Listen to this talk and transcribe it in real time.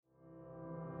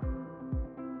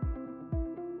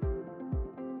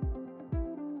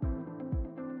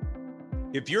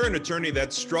If you're an attorney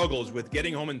that struggles with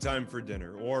getting home in time for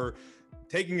dinner, or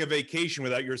taking a vacation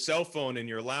without your cell phone and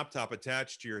your laptop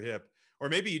attached to your hip, or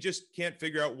maybe you just can't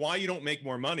figure out why you don't make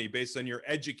more money based on your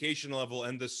education level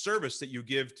and the service that you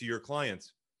give to your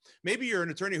clients. Maybe you're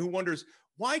an attorney who wonders,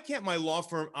 why can't my law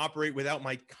firm operate without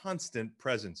my constant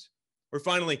presence? Or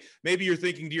finally, maybe you're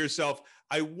thinking to yourself,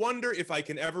 I wonder if I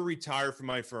can ever retire from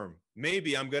my firm.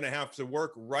 Maybe I'm going to have to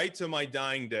work right to my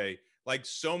dying day, like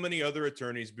so many other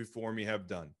attorneys before me have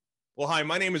done. Well, hi,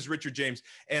 my name is Richard James,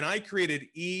 and I created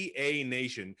EA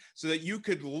Nation so that you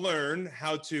could learn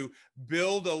how to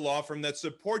build a law firm that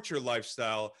supports your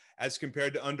lifestyle as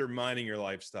compared to undermining your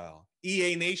lifestyle.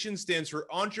 EA Nation stands for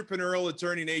Entrepreneurial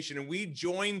Attorney Nation, and we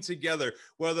join together,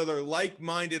 whether they're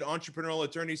like-minded entrepreneurial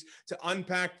attorneys, to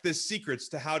unpack the secrets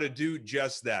to how to do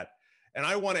just that. And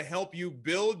I want to help you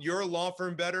build your law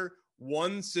firm better,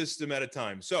 one system at a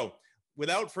time. So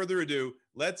without further ado,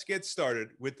 let's get started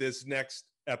with this next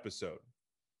episode.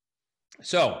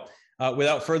 So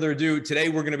without further ado, today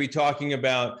we're going to be talking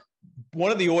about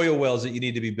one of the oil wells that you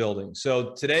need to be building.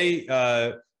 So today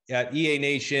at EA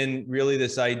Nation, really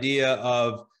this idea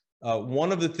of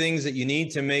one of the things that you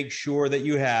need to make sure that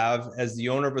you have as the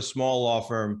owner of a small law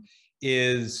firm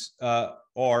is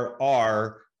or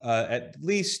are at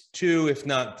least 2, if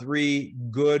not 3,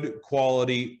 good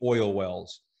quality oil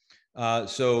wells.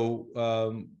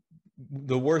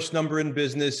 The worst number in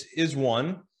business is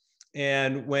 1.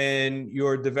 And when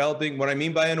you're developing, what I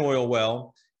mean by an oil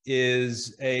well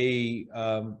is a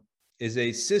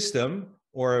system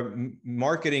or a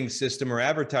marketing system or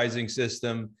advertising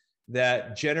system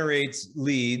that generates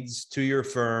leads to your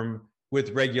firm with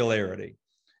regularity.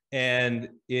 And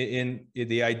in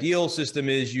the ideal system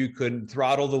is you could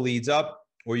throttle the leads up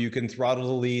or you can throttle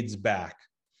the leads back.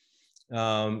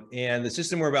 And the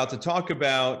system we're about to talk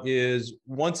about is,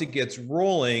 once it gets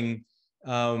rolling,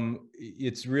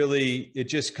 it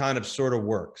just kind of sort of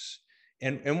works.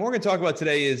 And what we're going to talk about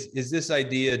today is this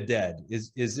idea dead?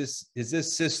 Is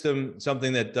this system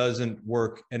something that doesn't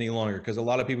work any longer? Because a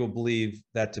lot of people believe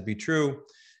that to be true.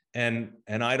 And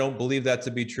I don't believe that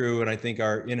to be true. And I think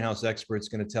our in-house expert's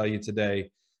going to tell you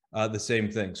today the same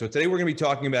thing. So today we're going to be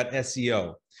talking about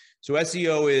SEO. So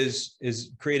SEO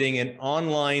is creating an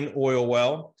online oil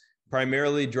well,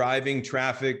 primarily driving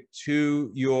traffic to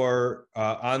your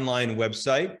online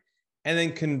website, and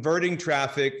then converting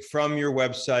traffic from your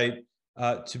website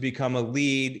to become a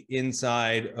lead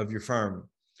inside of your firm.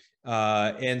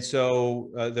 And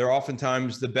so they're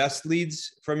oftentimes the best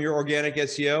leads from your organic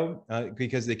SEO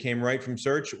because they came right from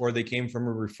search, or they came from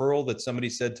a referral that somebody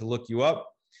said to look you up.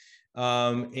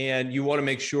 And you want to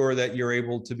make sure that you're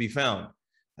able to be found.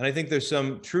 And I think there's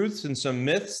some truths and some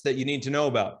myths that you need to know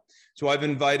about. So I've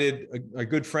invited a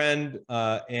good friend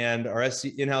and our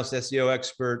in-house SEO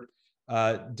expert,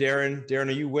 Darren. Darren,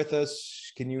 are you with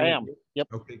us? Can you? I am. Yep.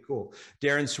 Okay, cool.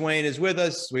 Darren Swain is with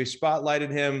us. We've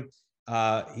spotlighted him.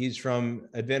 He's from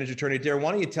Advantage Attorney. Darren,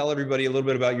 why don't you tell everybody a little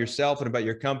bit about yourself and about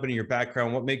your company, your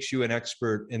background, what makes you an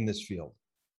expert in this field?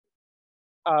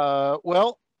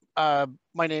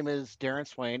 My name is Darren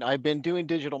Swain. I've been doing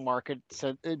digital marketing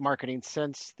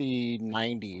since the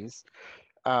 90s.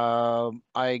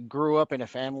 I grew up in a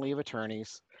family of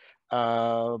attorneys.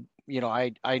 I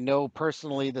know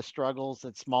personally the struggles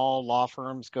that small law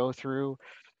firms go through.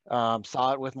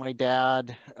 Saw it with my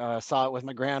dad, saw it with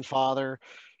my grandfather.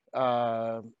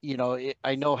 I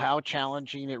know how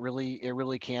challenging it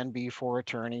really can be for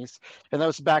attorneys. And that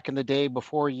was back in the day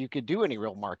before you could do any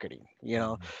real marketing,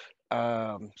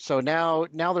 So now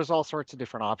there's all sorts of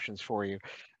different options for you.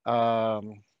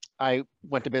 I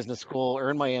went to business school,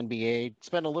 earned my MBA,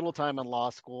 spent a little time in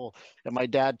law school, and my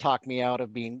dad talked me out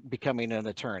of becoming an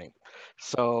attorney.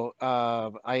 So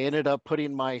I ended up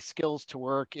putting my skills to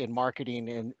work in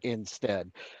marketing instead,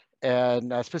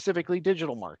 and specifically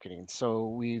digital marketing. So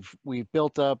we've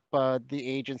built up the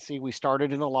agency. We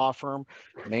started in a law firm,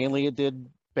 mainly it did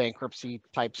bankruptcy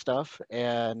type stuff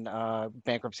and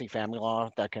bankruptcy, family law,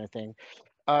 that kind of thing.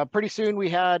 Pretty soon we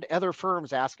had other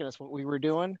firms asking us what we were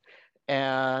doing.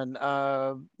 And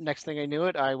next thing I knew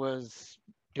it, I was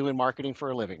doing marketing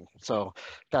for a living. So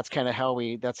that's kind of how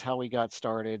we got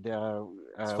started.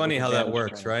 It's funny how that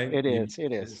works, right? It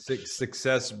is.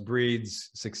 Success breeds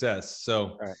success.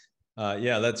 So right.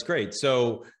 Yeah, that's great.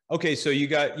 So, okay. So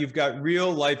you've got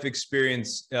real life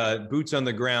experience, boots on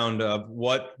the ground of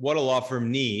what a law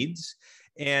firm needs.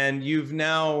 And you've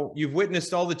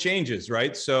witnessed all the changes,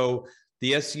 right? So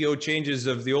the SEO changes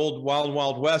of the old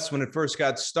Wild West when it first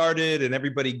got started and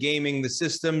everybody gaming the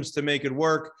systems to make it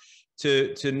work,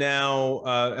 to now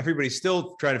everybody's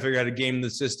still trying to figure out how to game the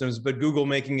systems, but Google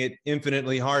making it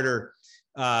infinitely harder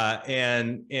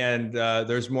and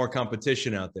there's more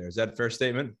competition out there. Is that a fair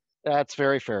statement? That's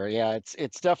very fair. Yeah,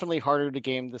 it's definitely harder to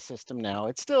game the system now.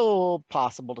 It's still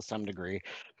possible to some degree,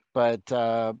 but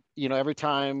every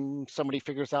time somebody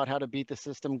figures out how to beat the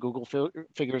system, Google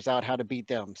figures out how to beat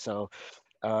them. So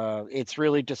it's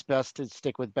really just best to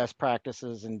stick with best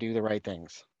practices and do the right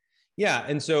things. Yeah,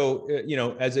 and so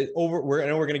as I know we're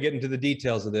going to get into the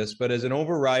details of this, but as an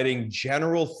overriding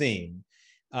general theme,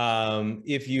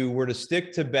 if you were to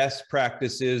stick to best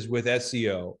practices with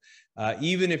SEO,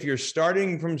 even if you're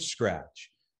starting from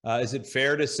scratch, is it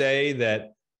fair to say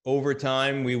that over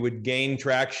time we would gain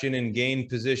traction and gain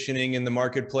positioning in the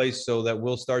marketplace so that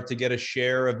we'll start to get a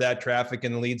share of that traffic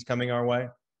and the leads coming our way?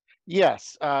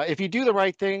 Yes, if you do the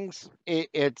right things,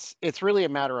 it's really a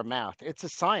matter of math. It's a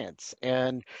science,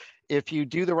 and if you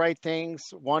do the right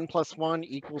things, 1 + 1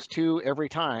 = 2 every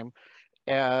time,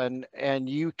 and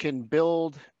you can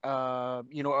build, a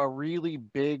really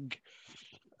big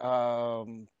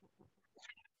um,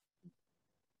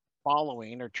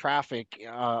 following or traffic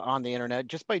on the internet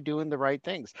just by doing the right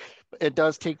things. It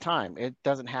does take time. It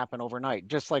doesn't happen overnight,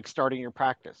 just like starting your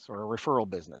practice or a referral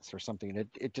business or something.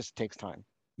 It just takes time.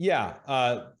 Yeah,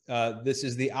 this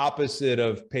is the opposite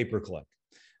of pay-per-click.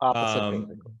 Opposite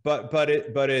paper.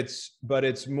 But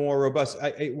it's more robust.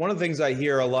 One of the things I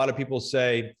hear a lot of people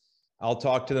say, I'll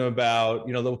talk to them about,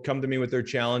 they'll come to me with their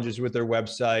challenges with their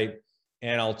website,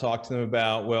 and I'll talk to them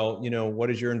about, well,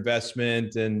 what is your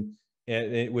investment and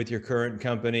with your current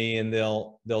company, and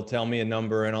they'll tell me a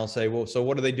number, and I'll say, well, so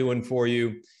what are they doing for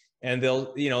you? And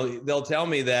they'll tell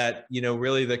me that,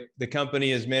 really the company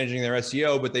is managing their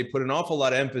SEO, but they put an awful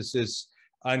lot of emphasis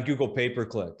on Google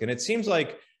pay-per-click. And it seems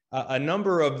like a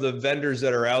number of the vendors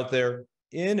that are out there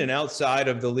in and outside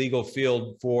of the legal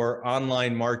field for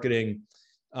online marketing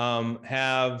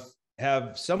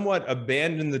have somewhat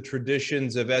abandoned the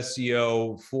traditions of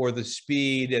SEO for the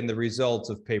speed and the results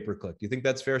of pay-per-click. Do you think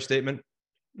that's a fair statement?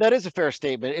 That is a fair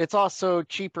statement. It's also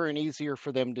cheaper and easier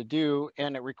for them to do,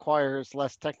 and it requires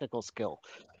less technical skill.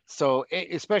 So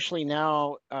especially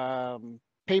now,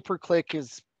 pay-per-click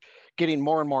is getting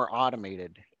more and more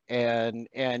automated, and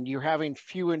you're having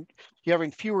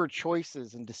fewer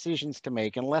choices and decisions to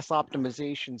make, and less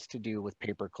optimizations to do with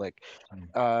pay-per-click.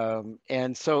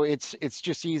 And so it's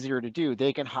just easier to do.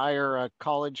 They can hire a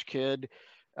college kid,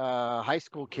 high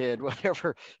school kid,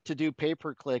 whatever, to do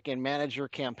pay-per-click and manage your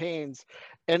campaigns,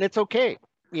 and it's okay.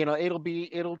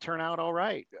 It'll turn out all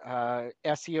right.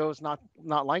 SEO is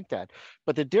not like that,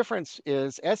 but the difference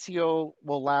is SEO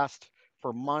will last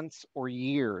for months or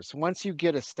years. Once you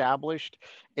get established,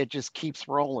 it just keeps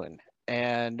rolling.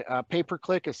 And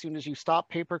pay-per-click, as soon as you stop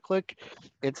pay-per-click,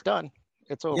 it's done.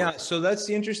 It's over. Yeah, so that's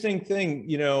the interesting thing,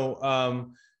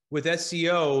 with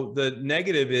SEO, the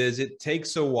negative is it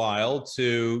takes a while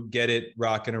to get it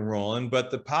rocking and rolling,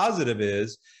 but the positive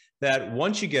is that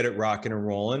once you get it rocking and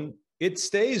rolling, it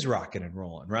stays rocking and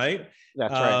rolling, right?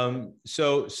 That's right.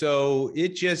 So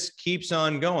it just keeps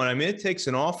on going. I mean, it takes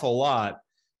an awful lot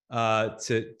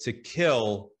to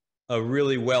kill a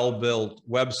really well-built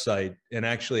website and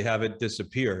actually have it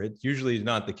disappear. It usually is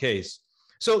not the case.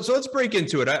 So let's break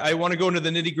into it. I want to go into the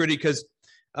nitty-gritty because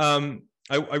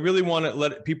I really want to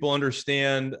let people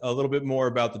understand a little bit more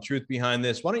about the truth behind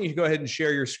this. Why don't you go ahead and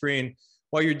share your screen?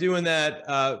 While you're doing that,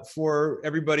 for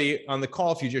everybody on the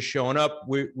call, if you're just showing up,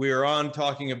 we are on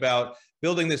talking about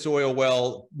building this oil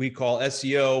well we call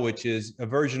SEO, which is a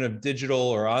version of digital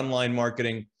or online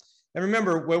marketing. And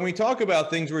remember, when we talk about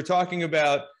things, we're talking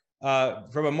about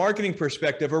from a marketing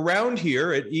perspective. Around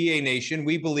here at EA Nation,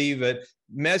 we believe that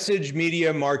message,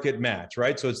 media, market, match,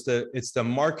 right? So it's the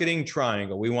marketing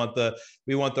triangle. We want the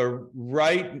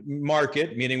right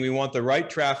market, meaning we want the right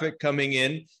traffic coming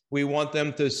in. We want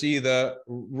them to see the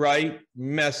right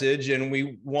message, and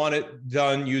we want it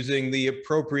done using the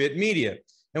appropriate media.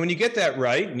 And when you get that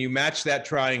right and you match that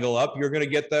triangle up, you're going to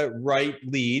get the right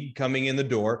lead coming in the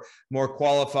door, more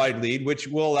qualified lead, which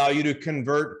will allow you to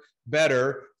convert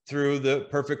better through the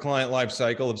perfect client life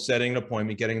cycle of setting an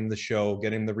appointment, getting them the show,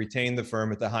 getting them to retain the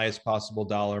firm at the highest possible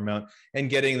dollar amount, and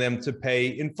getting them to pay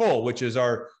in full, which is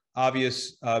our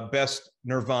obvious best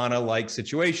nirvana-like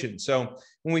situation. So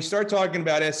when we start talking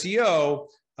about SEO,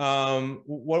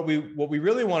 what we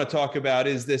really want to talk about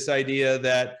is this idea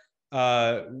that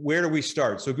where do we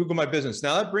start? So Google My Business.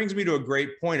 Now that brings me to a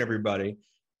great point, everybody.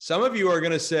 Some of you are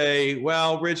going to say,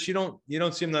 well, Rich, you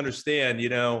don't seem to understand,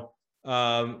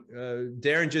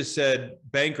 Darren just said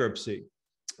bankruptcy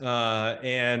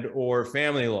or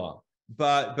family law,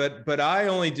 but I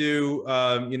only do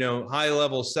high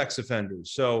level sex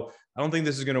offenders, so I don't think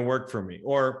this is going to work for me.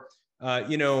 Or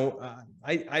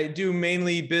I do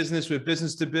mainly business with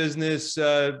business to business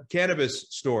cannabis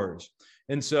stores.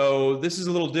 And so this is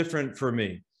a little different for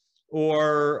me.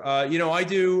 Or, I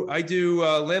do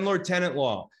landlord tenant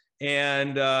law.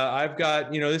 And I've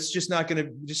got, this is just not going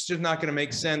to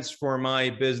make sense for my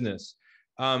business.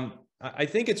 I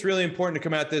think it's really important to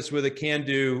come at this with a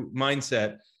can-do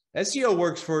mindset. SEO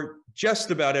works for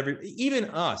just about even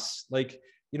us. Like,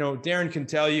 Darren can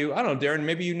tell you, I don't know, Darren,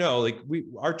 maybe like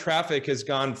our traffic has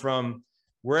gone from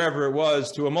wherever it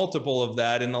was to a multiple of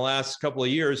that in the last couple of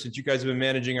years since you guys have been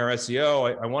managing our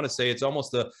SEO. I want to say it's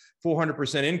almost a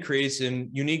 400% increase in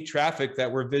unique traffic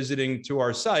that we're visiting to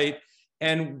our site.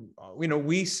 And,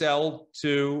 we sell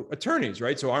to attorneys,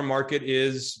 right? So our market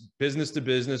is business to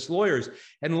business lawyers.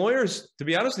 And lawyers, to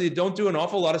be honest with you, don't do an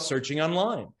awful lot of searching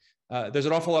online. There's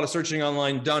an awful lot of searching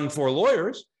online done for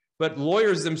lawyers, but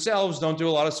lawyers themselves don't do a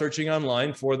lot of searching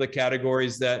online for the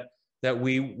categories that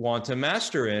we want to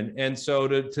master in. And so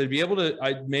to be able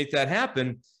to make that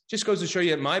happen just goes to show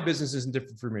you that my business isn't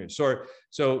different from yours.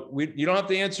 So you don't have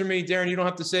to answer me, Darren. You don't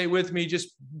have to say it with me. Just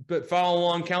follow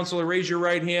along. Counselor, raise your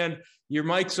right hand. Your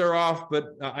mics are off, but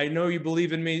I know you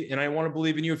believe in me, and I want to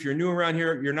believe in you. If you're new around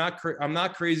here, I'm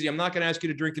not crazy. I'm not going to ask you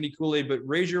to drink any Kool-Aid, but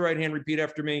raise your right hand. Repeat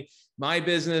after me. My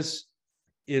business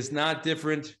is not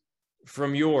different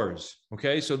from yours.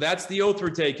 Okay. So that's the oath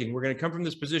we're taking. We're going to come from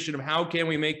this position of how can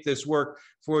we make this work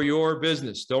for your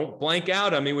business? Don't blank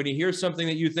out. I mean, when you hear something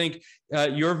that you think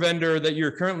your vendor that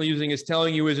you're currently using is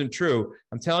telling you isn't true,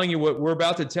 I'm telling you what we're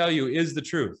about to tell you is the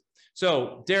truth.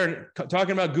 So Darren,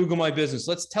 talking about Google My Business,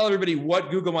 let's tell everybody what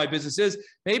Google My Business is,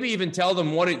 maybe even tell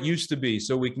them what it used to be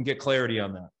so we can get clarity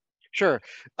on that. Sure.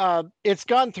 It's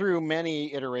gone through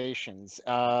many iterations.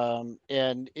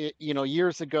 And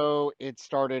years ago, it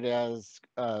started as,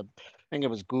 I think it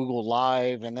was Google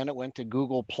Live, and then it went to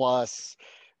Google Plus,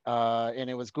 and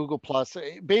it was Google Plus.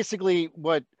 Basically,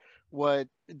 what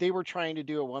they were trying to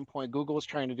do at one point, Google was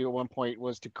trying to do at one point,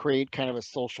 was to create kind of a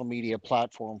social media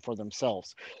platform for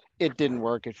themselves. It didn't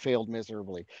work. It failed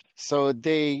miserably. So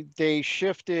they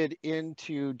shifted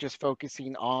into just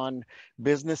focusing on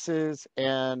businesses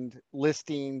and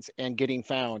listings and getting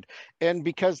found. And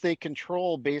because they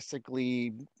control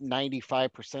basically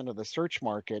 95% of the search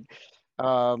market,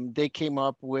 they came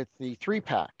up with the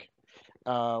 3-pack.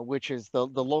 Which is the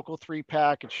local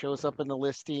 3-pack. It shows up in the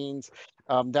listings.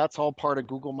 That's all part of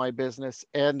Google My Business.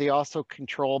 And they also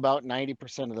control about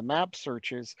 90% of the map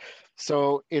searches.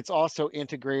 So it's also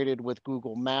integrated with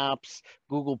Google Maps,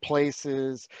 Google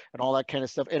Places, and all that kind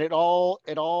of stuff. And it all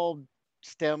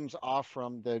stems off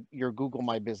from your Google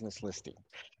My Business listing.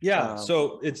 Yeah.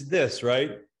 So it's this,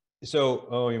 right?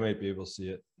 So, you might be able to see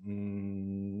it.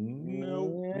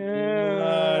 Nope,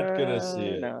 not gonna see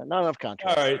it. No, not enough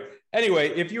contrast. All right. Anyway,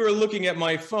 if you were looking at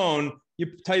my phone, you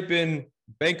type in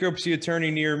bankruptcy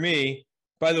attorney near me.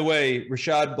 By the way,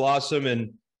 Rashad Blossom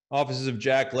and offices of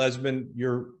Jack Lesman,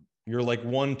 you're like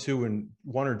 1, 2, and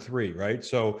 1 or 3, right?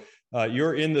 So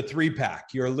you're in the 3-pack.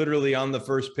 You're literally on the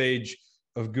first page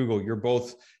of Google. You're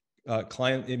both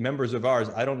client members of ours.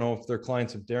 I don't know if they're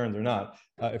clients of Darren or not.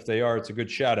 If they are, it's a good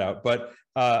shout out. But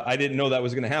I didn't know that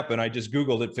was going to happen. I just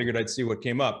Googled it, figured I'd see what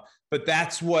came up. But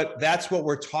that's what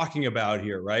we're talking about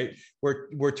here, right?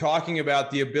 We're talking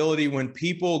about the ability when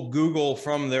people Google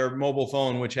from their mobile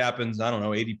phone, which happens, I don't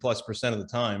know, 80+% of the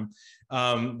time,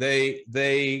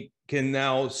 they can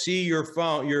now see your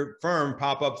firm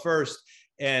pop up first.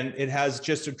 And it has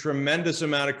just a tremendous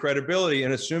amount of credibility.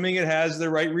 And assuming it has the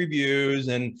right reviews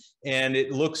and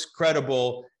it looks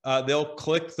credible, they'll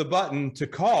click the button to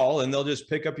call, and they'll just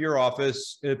pick up your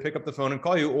office, pick up the phone and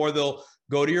call you, or they'll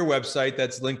go to your website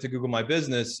that's linked to Google My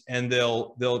Business, and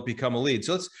they'll become a lead.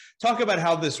 So let's talk about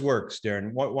how this works,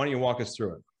 Darren. Why don't you walk us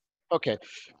through it? Okay.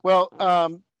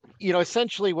 Well,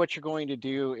 essentially what you're going to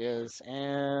do is,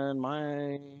 it's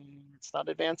not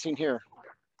advancing here.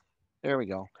 There we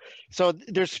go. So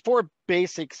there's 4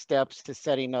 basic steps to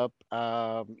setting up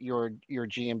your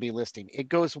GMB listing. It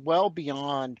goes well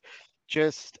beyond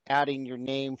just adding your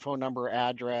name, phone number,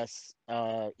 address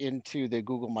into the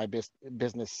Google My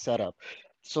Business setup.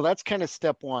 So that's kind of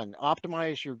step 1.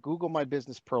 Optimize your Google My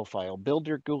Business profile. Build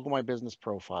your Google My Business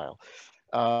profile.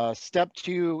 Step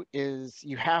 2 is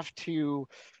you have to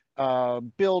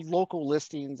build local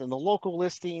listings, and the local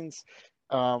listings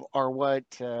are what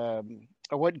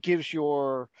gives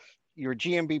your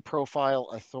GMB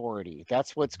profile authority.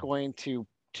 That's what's going to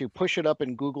push it up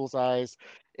in Google's eyes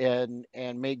and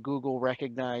make Google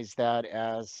recognize that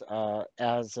as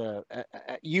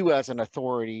you as an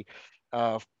authority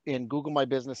in Google My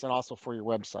Business and also for your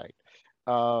website.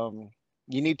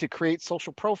 You need to create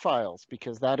social profiles,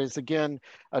 because that is, again,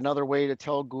 another way to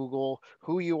tell Google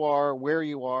who you are, where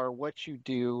you are, what you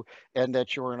do, and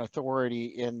that you're an authority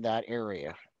in that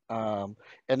area. And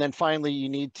then finally, you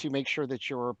need to make sure that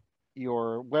your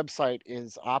website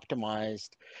is optimized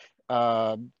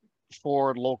uh,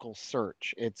 for local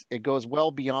search. It goes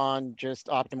well beyond just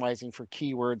optimizing for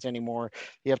keywords anymore.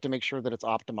 You have to make sure that it's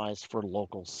optimized for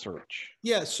local search.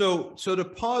 Yeah. So to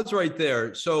pause right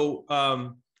there. So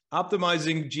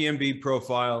optimizing GMB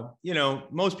profile,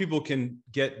 most people can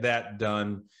get that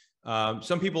done.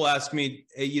 Some people ask me,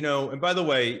 and by the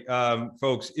way,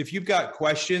 folks, if you've got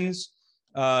questions,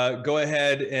 go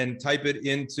ahead and type it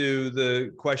into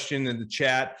the question in the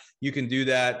chat. You can do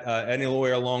that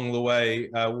anywhere along the way.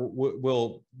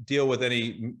 We'll deal with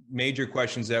any major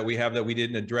questions that we have that we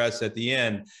didn't address at the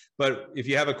end. But if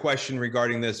you have a question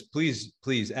regarding this, please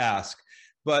ask.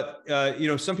 But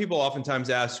some people oftentimes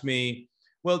ask me,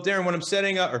 well, Darren, when I'm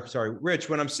setting up, or sorry, Rich,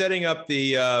 when I'm setting up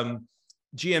the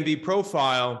GMB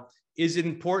profile, is it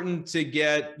important to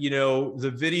get,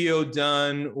 the video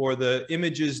done or the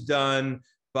images done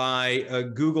by a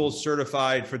Google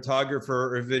certified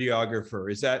photographer or videographer?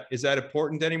 Is that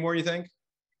important anymore, you think?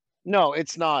 No,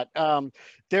 it's not.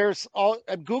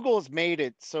 Google has made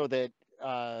it so that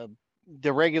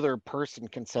the regular person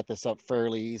can set this up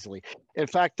fairly easily. In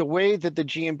fact, the way that the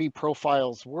GMB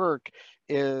profiles work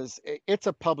is it's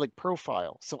a public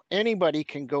profile. So anybody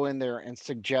can go in there and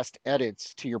suggest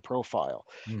edits to your profile.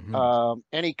 Mm-hmm.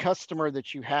 Any customer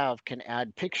that you have can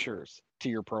add pictures to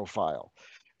your profile.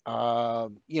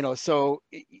 So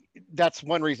that's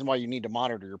one reason why you need to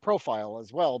monitor your profile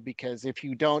as well, because if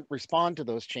you don't respond to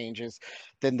those changes,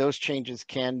 then those changes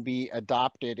can be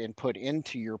adopted and put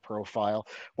into your profile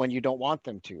when you don't want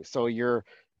them to. So your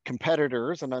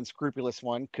competitors, an unscrupulous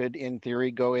one, could in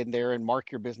theory go in there and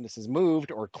mark your business as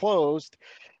moved or closed.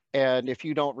 And if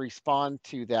you don't respond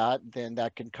to that, then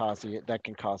that can cause you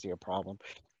a problem.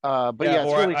 But yeah,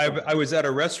 it's really I was at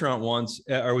a restaurant once,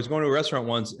 or I was going to a restaurant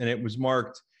once, and it was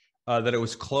marked that it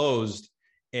was closed,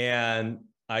 and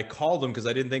I called them because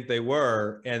I didn't think they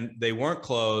were, and they weren't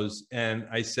closed. And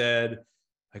I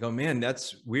go, man,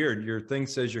 that's weird. Your thing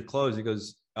says you're closed. He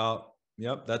goes, oh,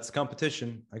 yep, that's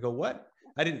competition. I go, what?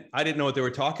 I didn't know what they were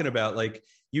talking about. Like,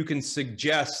 you can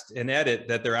suggest and edit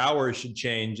that their hours should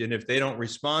change, and if they don't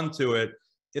respond to it,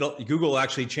 Google will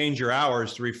actually change your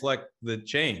hours to reflect the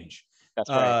change. That's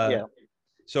right. Yeah.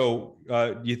 So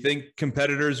you think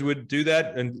competitors would do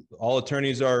that? And all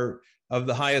attorneys are of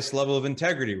the highest level of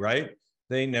integrity, right?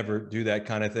 They never do that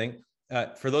kind of thing.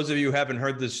 For those of you who haven't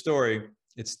heard this story,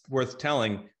 it's worth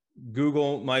telling.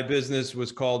 Google My Business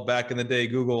was called back in the day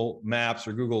Google Maps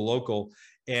or Google Local.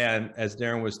 And as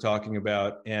Darren was talking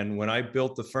about, and when I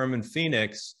built the firm in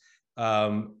Phoenix,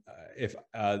 if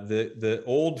the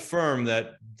old firm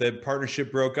that the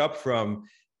partnership broke up from,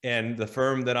 and the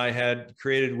firm that I had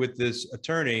created with this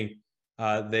attorney,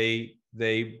 they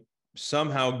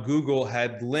somehow Google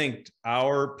had linked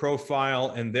our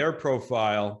profile and their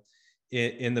profile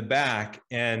in the back.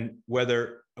 And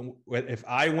if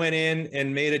I went in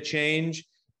and made a change,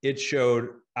 it showed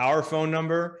our phone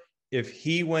number. If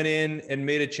he went in and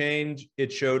made a change,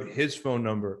 it showed his phone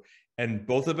number. And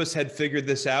both of us had figured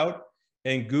this out.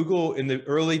 And Google, in the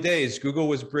early days, Google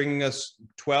was bringing us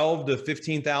 $12,000 to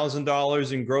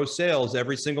 $15,000 in gross sales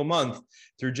every single month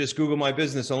through just Google My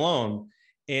Business alone.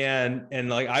 And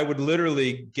like, I would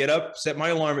literally get up, set my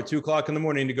alarm at 2:00 in the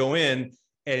morning to go in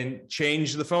and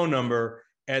change the phone number.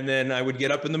 And then I would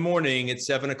get up in the morning at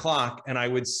 7:00 and I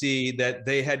would see that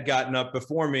they had gotten up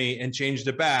before me and changed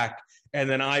it back. And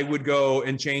then I would go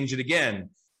and change it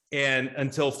again. And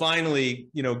until finally,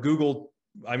 Google,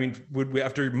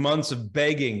 after months of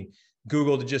begging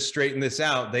Google to just straighten this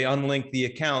out, they unlinked the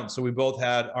account. So we both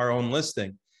had our own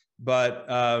listing. But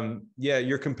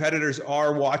your competitors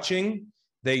are watching.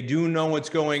 They do know what's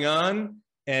going on.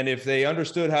 And if they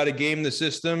understood how to game the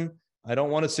system, I don't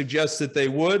want to suggest that they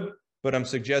would, but I'm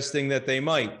suggesting that they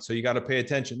might. So you got to pay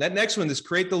attention. That next one is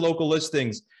create the local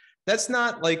listings. That's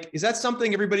not like, is that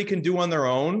something everybody can do on their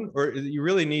own? Or you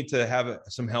really need to have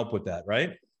some help with that,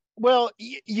 right? Well,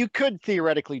 you could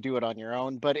theoretically do it on your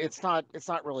own, but it's not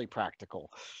really practical.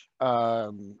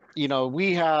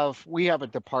 We have a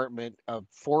department of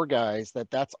 4 guys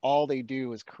that's all they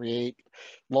do is create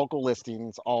local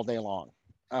listings all day long.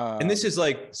 And this is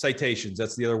like citations.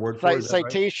 That's the other word for it.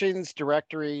 Citations, right?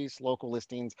 Directories, local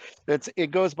listings.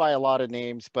 It goes by a lot of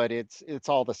names, but it's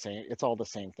all the same. It's all the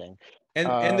same thing.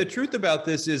 And the truth about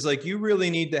this is, like, you really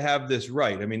need to have this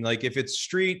right. I mean, like, if it's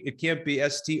street, it can't be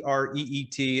STREET.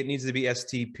 It needs to be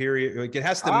ST period. Like, it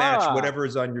has to match whatever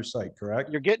is on your site, correct?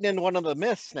 You're getting in one of the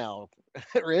myths now.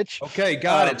 Rich. Okay,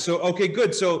 got it. So, okay,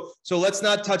 good. So let's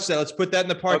not touch that. Let's put that in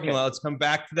the parking Okay. lot. Let's come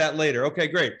back to that later. Okay,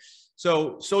 great.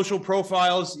 So social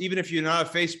profiles, even if you're not a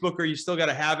Facebooker, you still got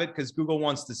to have it because Google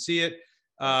wants to see it.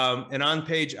 And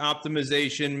on-page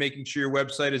optimization, making sure your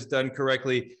website is done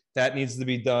correctly, that needs to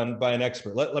be done by an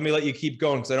expert. Let me let you keep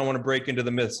going because I don't want to break into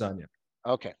the myths on you.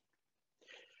 Okay.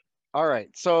 All right.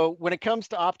 So when it comes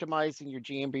to optimizing your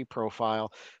GMB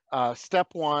profile, step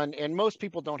one, and most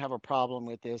people don't have a problem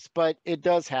with this, but it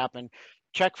does happen.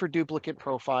 Check for duplicate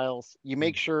profiles. You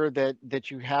make sure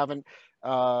that you haven't,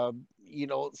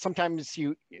 sometimes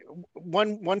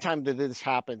one time that this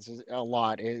happens a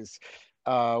lot is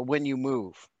when you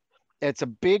move. It's a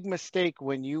big mistake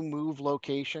when you move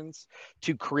locations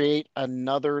to create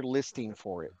another listing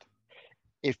for it.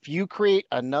 If you create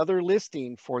another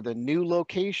listing for the new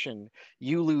location,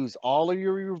 you lose all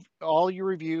your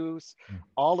reviews,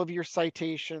 all of your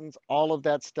citations, all of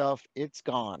that stuff. It's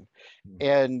gone,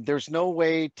 and there's no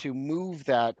way to move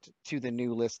that to the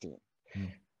new listing.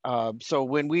 So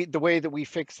the way that we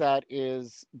fix that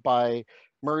is by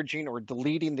merging or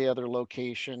deleting the other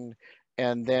location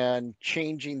and then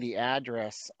changing the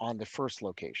address on the first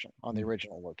location, on the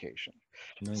original location.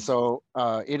 Nice. So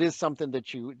it is something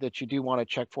that you do want to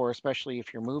check for, especially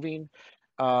if you're moving.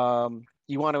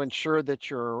 You want to ensure that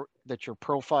your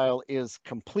profile is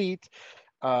complete.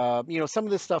 Some of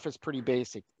this stuff is pretty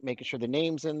basic, making sure the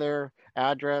name's in there,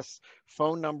 address,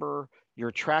 phone number,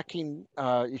 your tracking,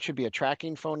 it should be a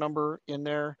tracking phone number in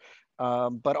there,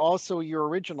 but also your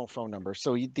original phone number.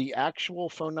 So the actual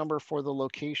phone number for the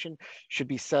location should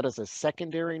be set as a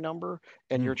secondary number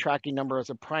and your tracking number as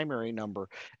a primary number.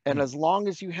 And as long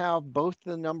as you have both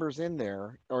the numbers in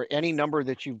there, or any number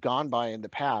that you've gone by in the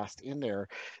past in there,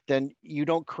 then you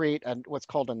don't create what's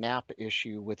called a NAP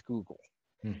issue with Google.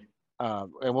 And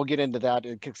we'll get into that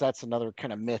because that's another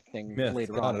kind of myth thing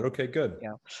later on. Got it. Okay, good.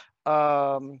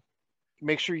 Yeah.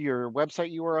 Make sure your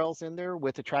website URL's in there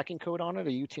with a tracking code on it,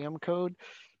 a UTM code.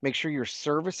 Make sure your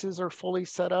services are fully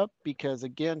set up, because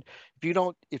again,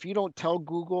 if you don't tell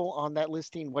Google on that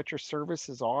listing what your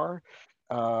services are,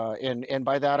 and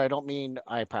by that I don't mean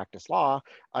I practice law.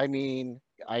 I mean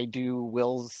I do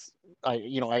wills.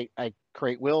 I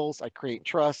create wills. I create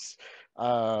trusts.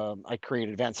 I create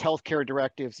advanced healthcare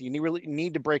directives. You really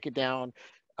need to break it down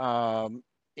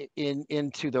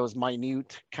into those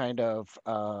minute kind of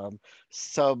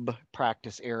sub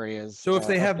practice areas. So if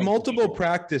they have multiple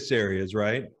practice areas,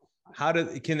 right?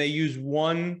 Can they use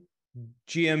one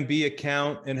GMB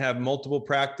account and have multiple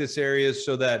practice areas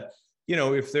so that,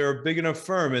 if they're a big enough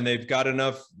firm and they've got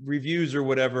enough reviews or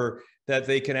whatever, that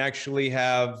they can actually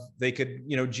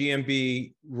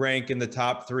GMB rank in the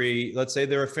top 3. Let's say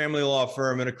they're a family law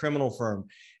firm and a criminal firm,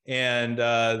 and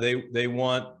they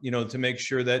want, to make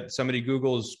sure that somebody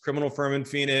Googles criminal firm in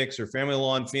Phoenix or family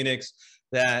law in Phoenix,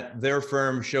 that their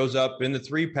firm shows up in the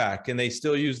 3-pack, and they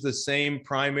still use the same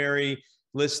primary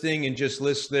listing and just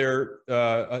list their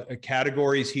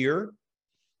categories here?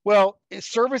 Well,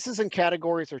 services and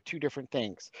categories are two different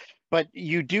things, but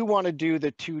you do want to do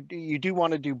you do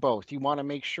want to do both. You want to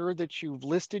make sure that you've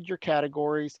listed your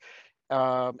categories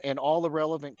and all the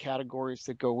relevant categories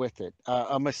that go with it.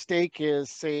 A mistake is,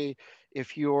 say,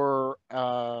 if you're,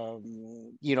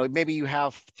 maybe you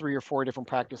have 3 or 4 different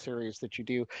practice areas that you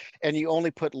do, and you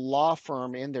only put law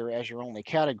firm in there as your only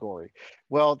category.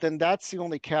 Well, then that's the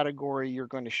only category you're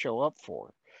going to show up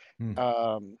for.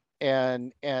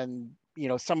 And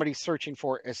somebody searching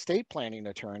for estate planning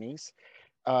attorneys,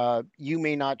 you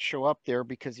may not show up there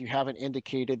because you haven't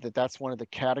indicated that that's one of the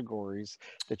categories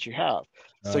that you have.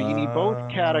 So you need both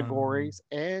categories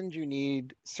and you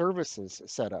need services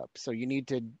set up. So you need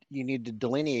to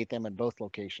delineate them in both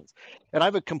locations. And I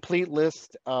have a complete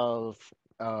list of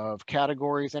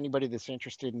categories. Anybody that's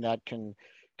interested in that can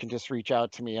just reach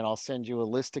out to me, and I'll send you a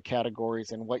list of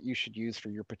categories and what you should use for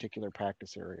your particular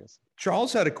practice areas.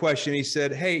 Charles had a question. He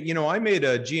said, hey, I made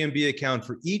a GMB account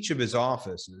for each of his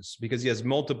offices because he has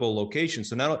multiple locations.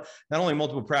 So not only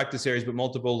multiple practice areas, but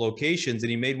multiple locations,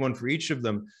 and he made one for each of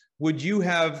them.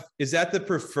 Is that the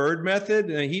preferred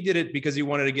method? And he did it because he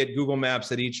wanted to get Google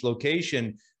Maps at each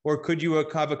location, or could you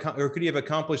have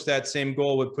accomplished that same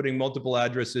goal with putting multiple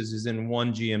addresses in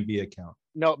one GMB account?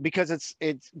 No, because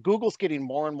it's Google's getting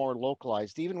more and more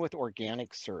localized, even with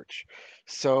organic search.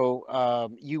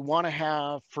 So you want to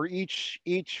have, for each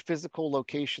physical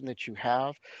location that you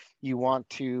have, you want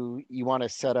to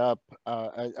set up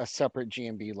a separate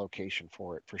GMB location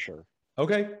for it, for sure.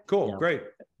 Okay, cool, great.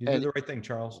 You did the right thing,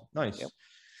 Charles. Nice. Yep.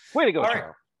 Way to go, Charles.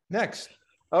 Right. Next.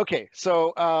 Okay,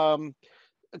 so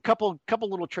a couple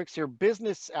little tricks here.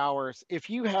 Business hours. If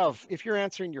you're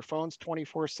answering your phones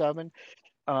 24/7.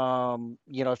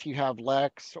 You know, if you have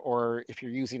Lex, or if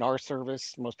you're using our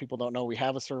service, most people don't know we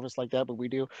have a service like that, but we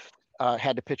do.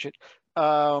 Had to pitch it.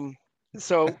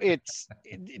 So it's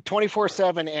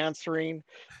 24/7 answering.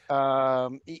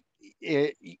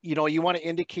 You know, you want to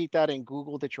indicate that in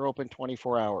Google that you're open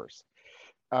 24 hours.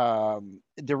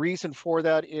 The reason for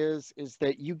that is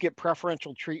that you get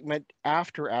preferential treatment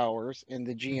after hours in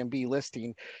the GMB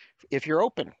listing if you're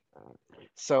open.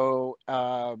 So,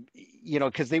 you know,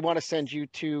 because they want to send you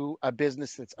to a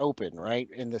business that's open, right,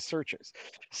 in the searches.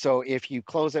 So if you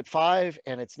close at 5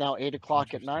 and it's now 8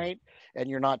 o'clock at night and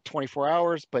you're not 24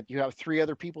 hours, but you have 3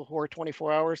 other people who are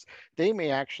 24 hours, they may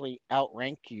actually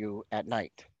outrank you at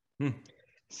night.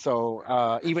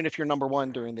 So even if you're number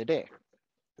 1 during the day.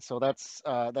 So that's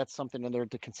something in there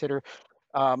to consider.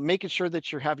 Making sure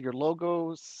that you have your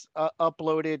logos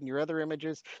uploaded and your other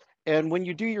images. And when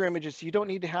you do your images, you don't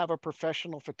need to have a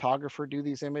professional photographer do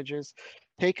these images.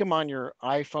 Take them on your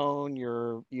iPhone,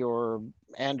 your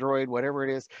Android, whatever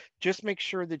it is. Just make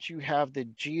sure that you have the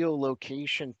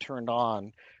geolocation turned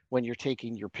on when you're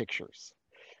taking your pictures.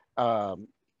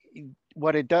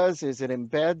 What it does is it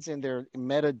embeds in their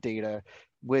metadata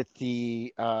with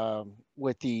the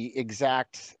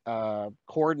exact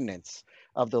coordinates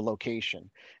of the location,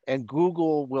 and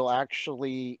Google will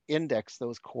actually index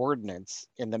those coordinates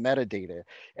in the metadata,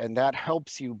 and that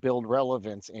helps you build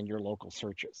relevance in your local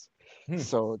searches.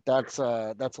 So that's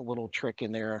a little trick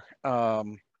in there.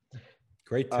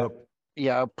 Great tip.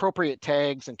 Yeah, appropriate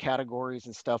tags and categories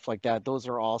and stuff like that. Those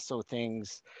are also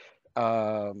things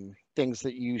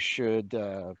that you should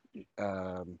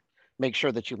make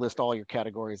sure that you list all your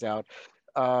categories out.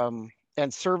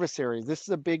 And service areas. This is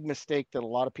a big mistake that a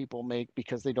lot of people make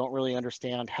because they don't really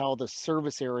understand how the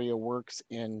service area works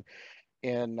in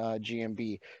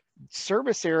GMB.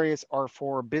 Service areas are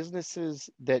for businesses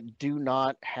that do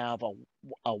not have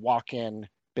a walk-in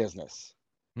business,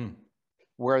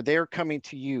 where they're coming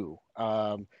to you,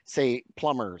 say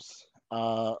plumbers,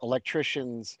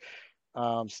 electricians,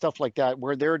 stuff like that,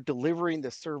 where they're delivering the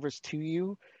service to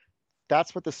you.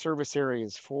 That's what the service area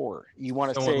is for. You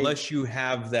want to say, unless you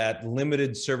have that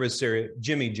limited service area,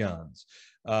 Jimmy John's,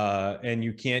 and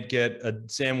you can't get a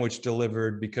sandwich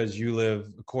delivered because you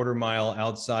live a quarter mile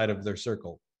outside of their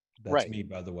circle. That's right. Me,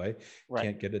 by the way. Right.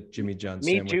 Can't get a Jimmy John's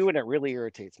me sandwich. too, and it really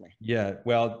irritates me. Yeah,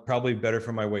 well, probably better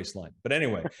for my waistline. But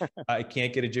anyway, I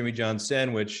can't get a Jimmy John's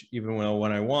sandwich even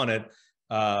when I want it.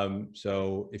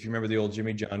 So if you remember the old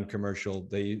Jimmy John commercial,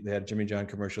 they had Jimmy John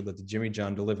commercial that the Jimmy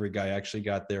John delivery guy actually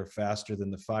got there faster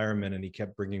than the firemen, and he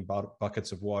kept bringing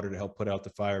buckets of water to help put out the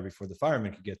fire before the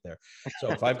firemen could get there. So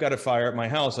if I've got a fire at my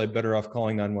house, I'm better off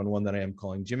calling 911 than I am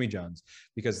calling Jimmy John's,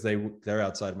 because they're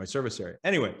outside of my service area.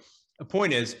 Anyway, the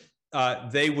point is,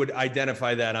 they would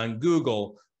identify that on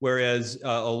Google, whereas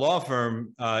a law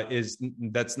firm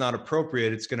that's not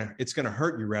appropriate. It's gonna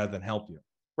hurt you rather than help you.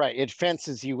 Right. It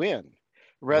fences you in.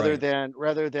 Rather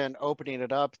than opening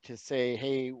it up to say,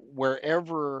 hey,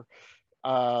 wherever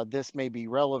this may be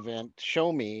relevant,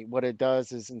 show me. What it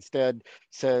does is instead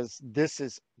says, this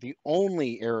is the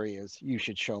only areas you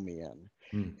should show me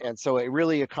in. And so it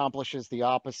really accomplishes the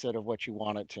opposite of what you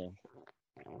want it to.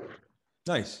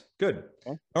 Nice. Good.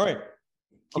 Okay. All right.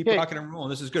 Keep rocking and rolling.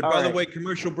 This is good. By the way,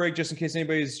 commercial break, just in case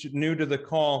anybody's new to the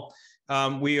call.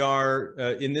 We are,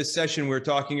 in this session, we're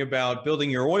talking about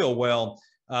building your oil well.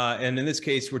 And in this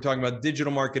case, we're talking about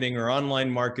digital marketing or online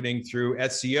marketing through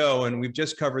SEO. And we've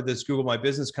just covered this Google My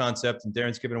Business concept, and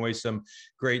Darren's given away some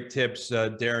great tips.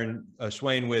 Darren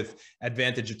Swain with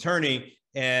Advantage Attorney.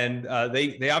 And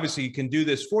they obviously can do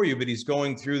this for you, but he's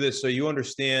going through this so you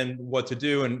understand what to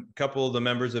do. And a couple of the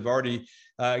members have already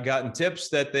gotten tips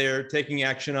that they're taking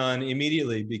action on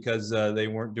immediately because they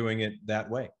weren't doing it that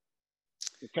way.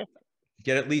 Okay.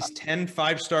 Get at least 10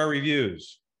 5-star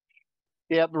reviews.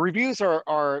 Yeah, the reviews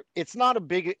are it's not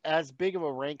as big of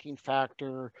a ranking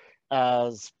factor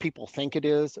as people think it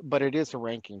is, but it is a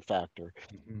ranking factor.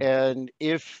 And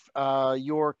if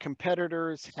your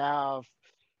competitors have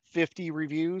 50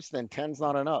 reviews, then 10's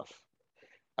not enough.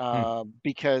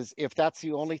 Because if that's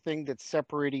the only thing that's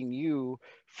separating you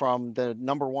from the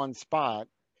 #1 spot,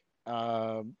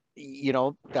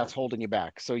 that's holding you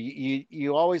back. So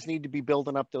you always need to be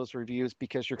building up those reviews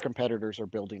because your competitors are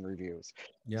building reviews.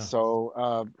 Yeah.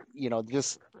 So,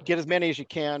 just get as many as you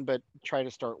can, but try to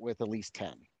start with at least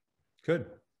 10. Good.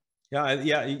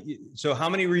 Yeah. So how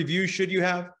many reviews should you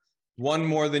have? One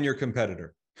more than your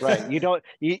competitor. Right.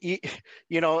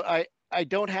 I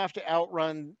don't have to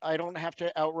outrun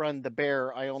the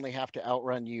bear. I only have to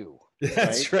outrun you.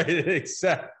 That's right.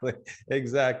 Exactly.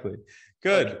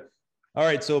 Good. Okay. All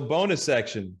right. So bonus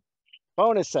section.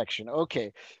 Bonus section.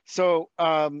 Okay. So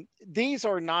these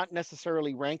are not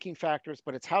necessarily ranking factors,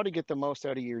 but it's how to get the most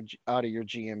out of your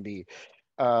GMB.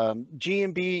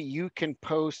 GMB, you can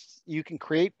post, you can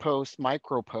create posts,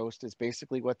 micro posts is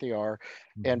basically what they are,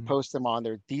 and post them on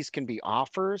there. These can be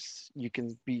offers. You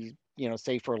can be, you know,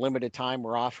 say for a limited time,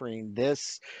 we're offering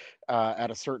this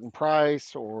at a certain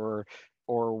price, or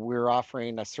we're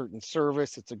offering a certain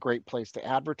service. It's a great place to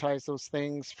advertise those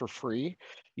things for free.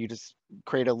 You just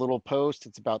create a little post.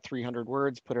 It's about 300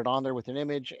 words, put it on there with an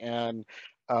image, and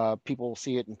people will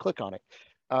see it and click on it.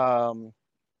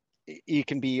 It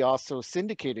can be also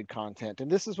syndicated content,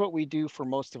 and this is what we do for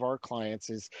most of our clients.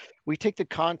 Is we take the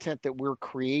content that we're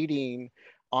creating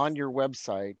on your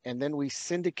website, and then we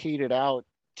syndicate it out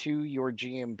to your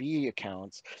GMB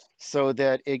accounts so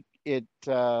that it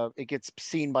gets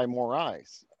seen by more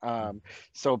eyes.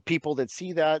 So people that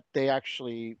see that, they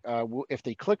actually if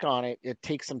they click on it, it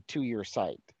takes them to your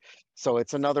site. So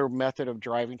it's another method of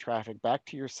driving traffic back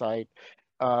to your site.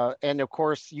 And of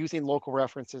course, using local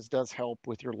references does help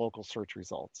with your local search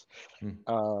results.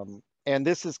 And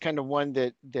this is kind of one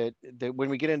that when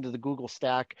we get into the Google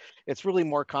stack, it's really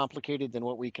more complicated than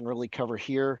what we can really cover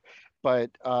here.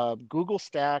 But Google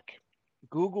stack,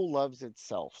 Google loves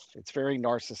itself. It's very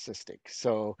narcissistic.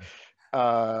 So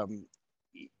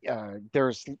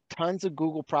there's tons of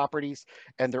Google properties,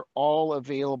 and they're all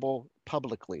available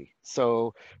publicly.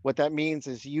 So what that means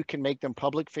is you can make them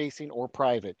public facing or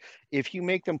private. If you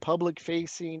make them public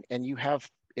facing and you have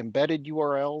embedded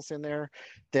URLs in there,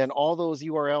 then all those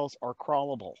URLs are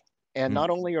crawlable. And not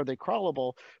only are they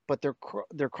crawlable, but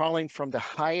they're crawling from the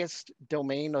highest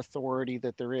domain authority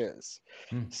that there is.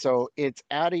 So it's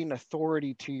adding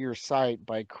authority to your site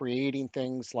by creating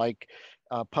things like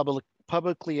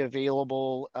publicly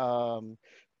available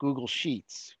Google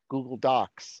Sheets, Google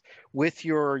Docs, with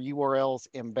your URLs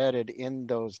embedded in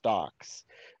those docs.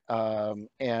 And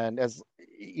as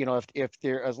you know, if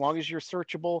they're, as long as you're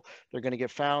searchable, they're going to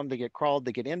get found, they get crawled,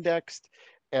 they get indexed,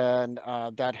 and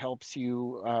that helps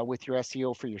you with your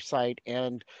SEO for your site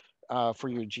and for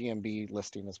your GMB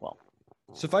listing as well.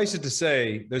 Suffice it to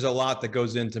say, there's a lot that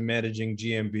goes into managing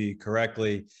GMB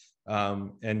correctly.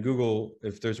 And Google,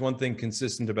 if there's one thing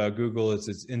consistent about Google, it's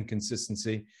its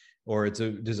inconsistency, or it's a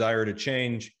desire to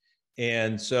change.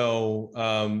 And so,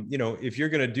 you know, if you're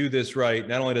going to do this right,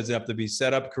 not only does it have to be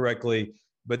set up correctly,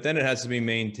 but then it has to be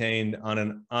maintained on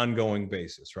an ongoing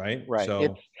basis, right? Right.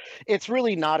 So it's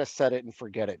really not a set it and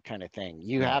forget it kind of thing.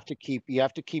 You have to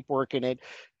keep working it,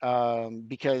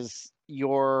 because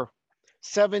your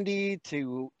 70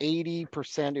 to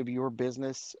 80% of your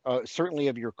business, certainly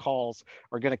of your calls,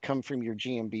 are going to come from your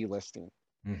GMB listing.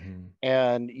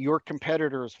 And your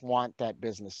competitors want that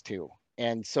business too.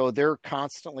 And so they're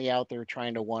constantly out there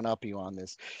trying to one up you on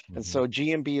this. And so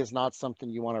GMB is not something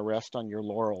you want to rest on your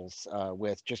laurels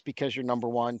with. Just because you're number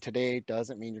one today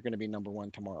doesn't mean you're going to be number one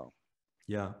tomorrow.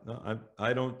 Yeah, no,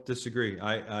 I don't disagree.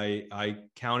 I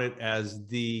count it as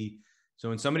the, so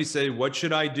when somebody say, what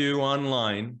should I do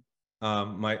online?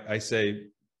 I say,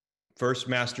 first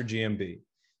master GMB,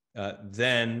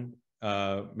 then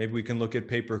maybe we can look at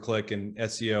pay-per-click and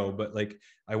SEO, but like,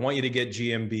 I want you to get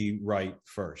GMB right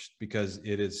first, because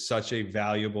it is such a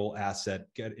valuable asset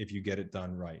if you get it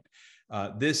done right.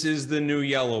 This is the new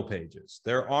yellow pages.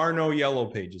 There are no yellow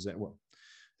pages. Well,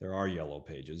 there are yellow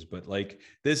pages, but like,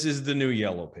 this is the new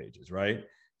yellow pages, right?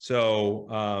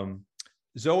 So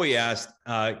Zoe asked,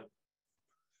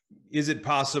 is it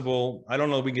possible, I don't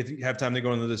know if we have time to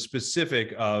go into the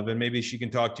specific of, and maybe she can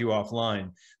talk to you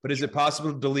offline, but is it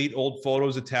possible to delete old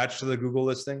photos attached to the Google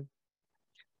listing?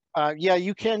 Yeah,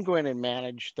 you can go in and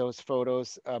manage those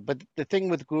photos. But the thing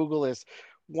with Google is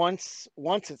once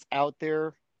it's out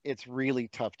there, it's really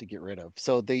tough to get rid of.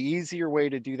 So the easier way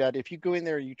to do that, if you go in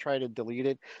there, you try to delete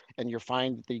it and you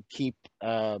find that they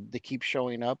keep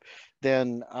showing up,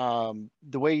 then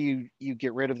the way you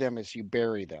get rid of them is you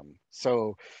bury them.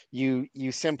 So you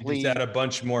simply just add a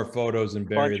bunch more photos and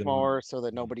bury them more so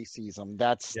that nobody sees them.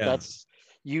 That's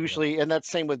usually, and that's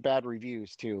same with bad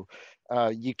reviews too.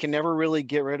 You can never really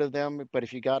get rid of them, but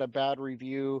if you got a bad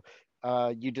review,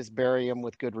 you just bury them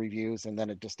with good reviews, and then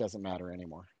it just doesn't matter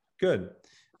anymore. Good.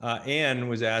 Anne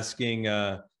was asking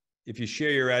if you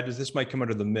share your address. This might come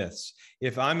under the myths.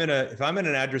 If I'm in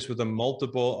an address with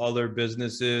multiple other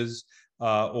businesses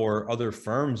or other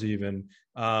firms, even,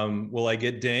 will I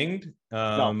get dinged?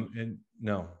 No. And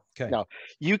no. Okay. No,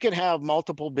 you can have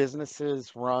multiple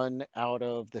businesses run out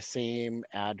of the same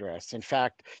address. In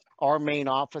fact, our main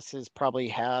offices probably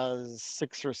has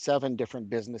 6 or 7 different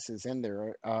businesses in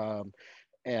there.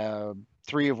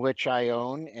 3 of which I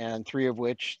own, and 3 of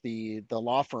which the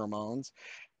law firm owns.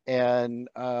 And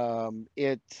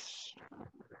it's,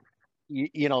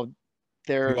 you know,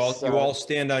 there's You all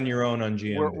stand on your own on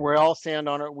GMB. we all stand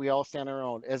on it. We all stand on our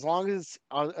own. As long as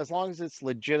it's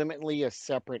legitimately a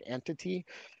separate entity,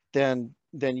 then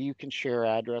you can share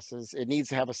addresses. It needs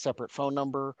to have a separate phone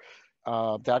number,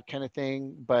 that kind of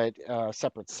thing, but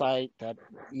separate site, that,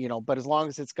 but as long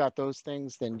as it's got those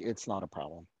things, then it's not a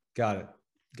problem. Got it.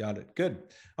 Good.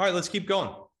 All right, let's keep going.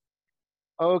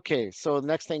 Okay, so the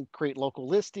next thing, create local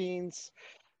listings.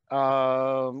 We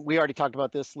already talked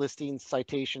about this. Listings,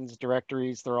 citations,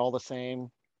 directories, they're all the same.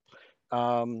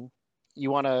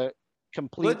 You want to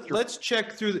complete. Let's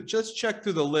check through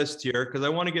the list here, because I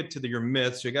want to get to your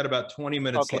myths. You got about 20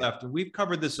 minutes left, and we've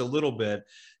covered this a little bit.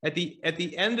 At the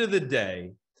end of the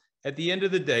day,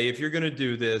 if you're going to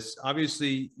do this,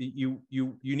 obviously you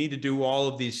need to do all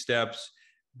of these steps.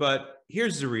 But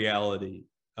here's the reality,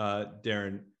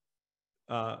 Darren.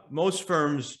 Most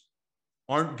firms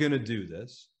aren't going to do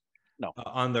this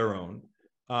on their own.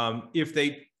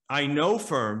 I know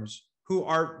firms who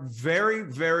are very,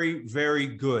 very, very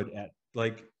good at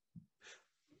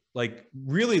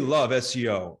really love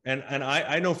SEO. And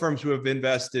I know firms who have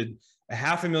invested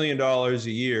 $500,000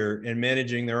 a year in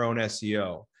managing their own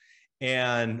SEO.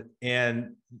 And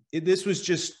this was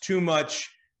just too much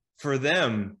for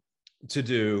them to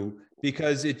do,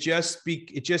 because it's just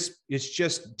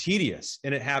tedious,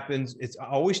 and it happens. It's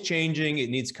always changing.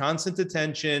 It needs constant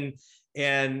attention.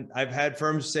 And I've had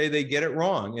firms say they get it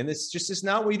wrong, and it's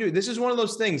not what you do. This is one of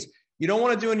those things you don't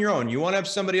want to do on your own. You want to have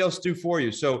somebody else do for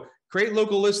you. So create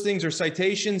local listings or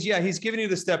citations. Yeah, he's giving you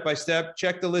the step-by-step.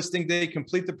 Check the listing date,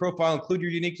 complete the profile, include your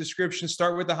unique description,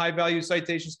 start with the high-value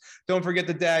citations. Don't forget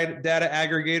the data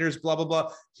aggregators, blah, blah,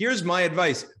 blah. Here's my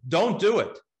advice. Don't do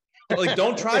it.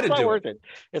 Don't try to do it.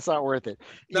 It's not worth it.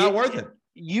 Not worth it.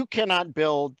 You cannot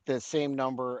build the same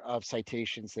number of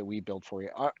citations that we build for you.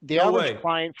 The average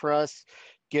client for us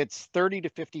gets 30 to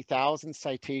 50,000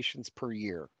 citations per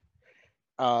year.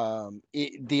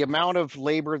 The amount of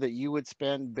labor that you would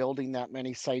spend building that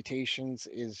many citations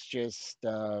is just,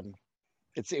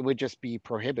 it would just be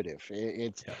prohibitive.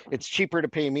 It's cheaper to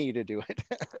pay me to do it.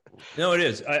 No, it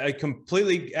is. I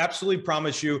completely, absolutely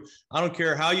promise you, I don't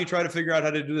care how you try to figure out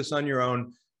how to do this on your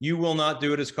own. You will not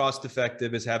do it as cost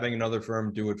effective as having another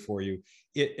firm do it for you.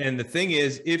 And the thing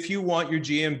is, if you want your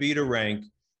GMB to rank,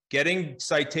 getting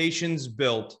citations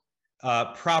built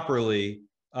properly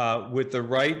with the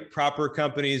right proper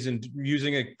companies and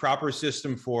using a proper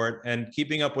system for it and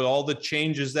keeping up with all the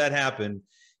changes that happen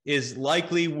is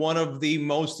likely one of the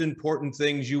most important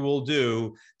things you will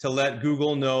do to let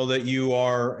Google know that you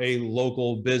are a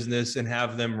local business and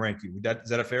have them rank you. Is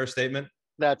that a fair statement?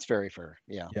 That's very fair.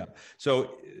 Yeah. Yeah.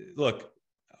 So look,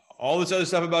 all this other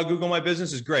stuff about Google My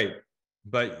Business is great,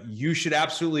 but you should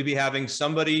absolutely be having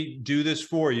somebody do this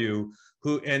for you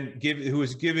who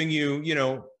is giving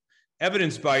you,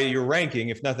 evidence by your ranking,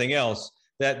 if nothing else,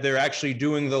 that they're actually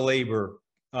doing the labor.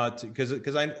 Because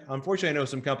unfortunately, I know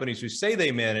some companies who say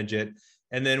they manage it,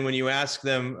 and then when you ask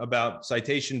them about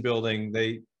citation building,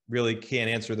 they really can't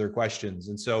answer their questions.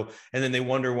 And then they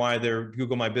wonder why their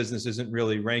Google My Business isn't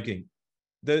really ranking.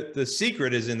 The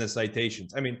secret is in the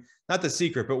citations. I mean, not the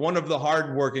secret, but one of the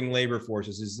hardworking labor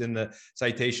forces is in the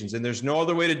citations. And there's no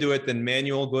other way to do it than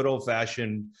manual, good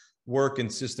old-fashioned work and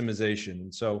systemization.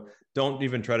 And so don't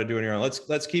even try to do it on your own.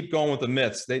 Let's keep going with the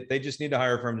myths. They just need to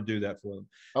hire a firm to do that for them.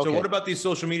 Okay. So what about these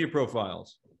social media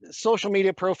profiles? Social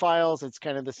media profiles, it's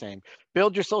kind of the same.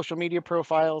 Build your social media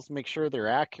profiles, make sure they're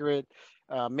accurate.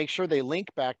 Make sure they link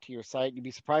back to your site. You'd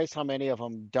be surprised how many of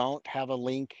them don't have a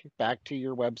link back to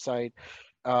your website.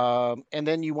 And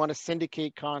then you want to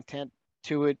syndicate content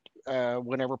to it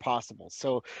whenever possible.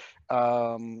 So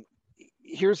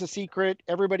here's a secret.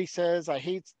 Everybody says, I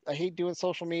hate doing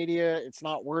social media. It's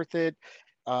not worth it.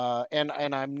 And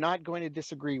I'm not going to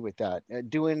disagree with that.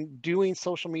 Doing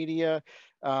social media,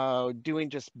 doing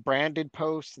just branded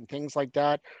posts and things like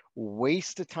that,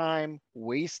 waste of time,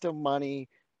 waste of money.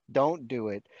 Don't do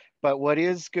it. But what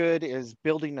is good is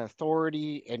building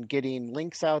authority and getting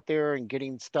links out there and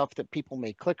getting stuff that people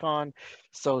may click on.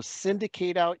 So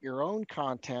syndicate out your own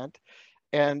content,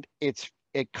 and it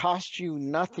costs you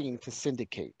nothing to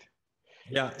syndicate.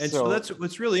 Yeah. And so that's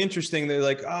what's really interesting. They're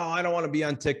like, oh, I don't want to be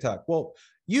on TikTok. Well,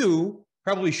 you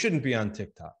probably shouldn't be on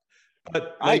TikTok.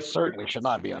 But I certainly should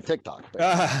not be on TikTok.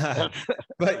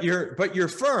 But your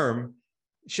firm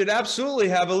should absolutely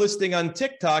have a listing on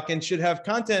TikTok and should have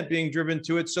content being driven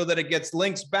to it so that it gets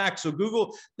links back. So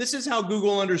this is how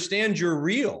Google understands you're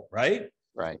real, right?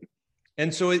 Right.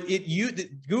 And so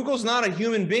Google's not a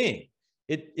human being.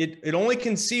 It only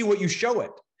can see what you show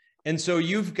it. And so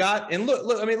you've got, and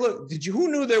look, I mean, look,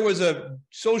 who knew there was a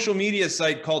social media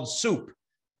site called Soup,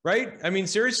 right? I mean,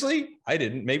 seriously, I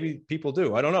didn't. Maybe people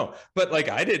do. I don't know. But like,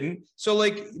 I didn't. So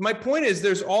like, my point is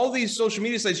there's all these social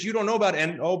media sites you don't know about.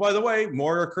 And oh, by the way,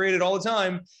 more are created all the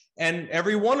time. And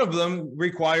every one of them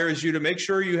requires you to make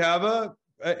sure you have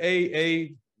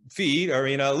a feed, or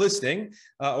a listing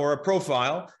or a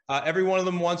profile. Every one of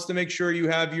them wants to make sure you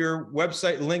have your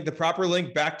website link, the proper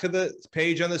link back to the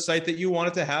page on the site that you want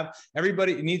it to have.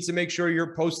 Everybody needs to make sure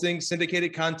you're posting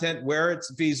syndicated content where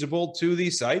it's feasible to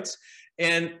these sites,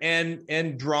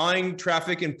 and drawing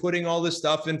traffic and putting all this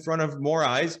stuff in front of more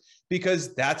eyes,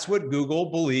 because that's what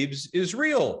Google believes is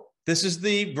real. This is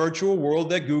the virtual world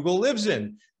that Google lives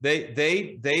in.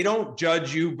 They don't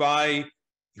judge you by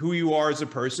who you are as a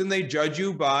person. They judge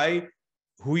you by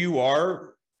who you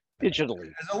are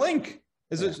digitally as a link,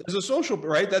 as a social,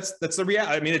 right? That's the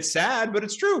reality. I mean, it's sad, but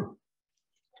it's true.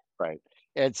 Right.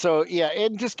 And so, yeah,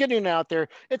 and just getting it out there,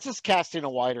 it's just casting a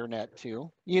wider net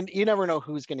too. You never know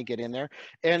who's going to get in there.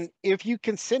 And if you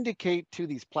can syndicate to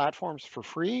these platforms for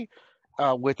free,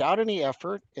 without any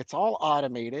effort, it's all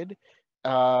automated.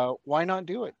 Why not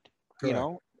do it? Correct.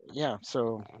 Yeah.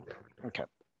 So, okay.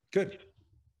 Good.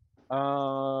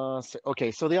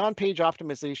 Okay, so the on-page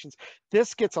optimizations,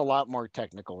 this gets a lot more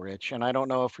technical, Rich, and I don't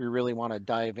know if we really want to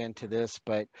dive into this,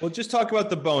 but well, just talk about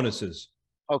the bonuses.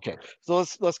 Okay, so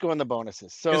let's go in the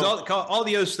bonuses. So all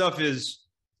the other stuff is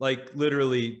like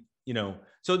literally,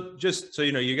 so just so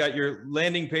you got your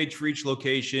landing page for each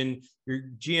location, your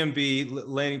GMB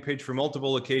landing page for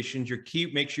multiple locations,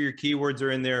 make sure your keywords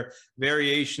are in there,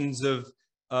 variations of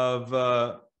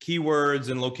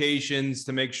keywords and locations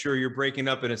to make sure you're breaking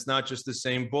up and it's not just the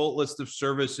same bullet list of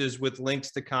services with links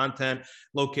to content,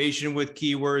 location with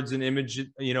keywords and image,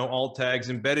 alt tags,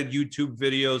 embedded YouTube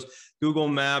videos, Google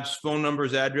Maps, phone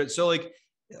numbers, address. So like,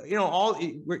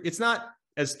 it's not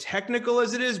as technical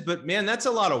as it is, but man, that's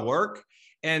a lot of work.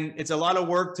 And it's a lot of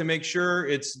work to make sure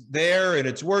it's there and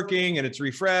it's working and it's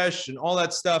refreshed and all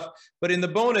that stuff. But in the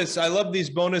bonus, I love these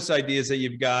bonus ideas that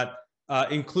you've got.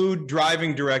 Include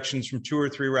driving directions from 2 or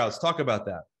 3 routes. Talk about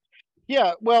that.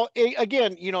 Yeah, well,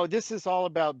 again, this is all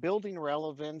about building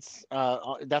relevance.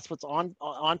 That's what's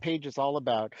on page is all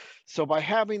about. So by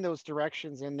having those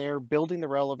directions in there, building the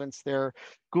relevance there,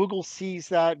 Google sees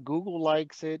that, Google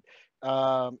likes it.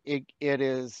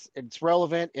 It's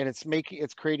relevant, and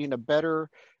it's creating a better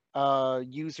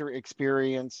user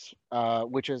experience,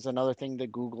 which is another thing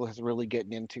that Google has really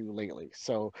getting into lately.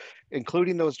 So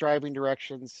including those driving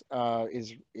directions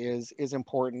is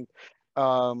important.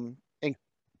 And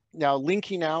now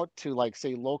linking out to, like,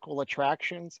 say, local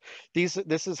attractions, this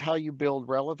is how you build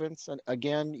relevance. And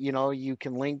again, you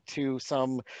can link to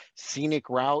some scenic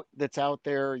route that's out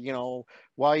there.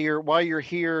 While you're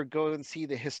here, go and see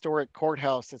the historic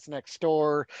courthouse that's next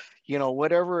door.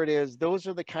 Whatever it is, those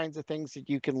are the kinds of things that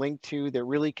you can link to that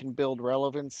really can build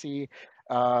relevancy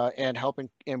and help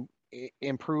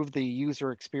improve the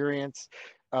user experience.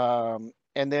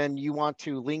 And then you want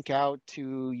to link out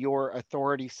to your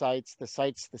authority sites, the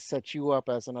sites that set you up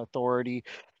as an authority.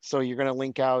 So you're going to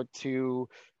link out to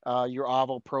your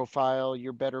Avvo profile,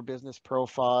 your Better Business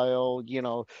profile. It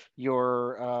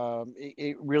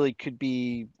really could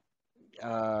be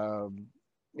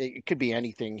it could be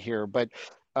anything here, but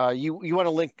you want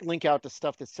to link out to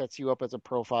stuff that sets you up as a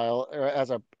profile, or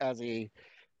as a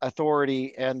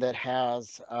authority, and that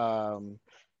has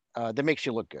that makes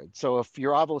you look good. So if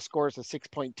your Avvo scores a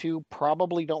 6.2,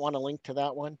 probably don't want to link to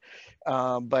that one.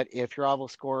 But if your Avvo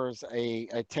scores a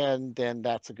 10, then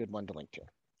that's a good one to link to.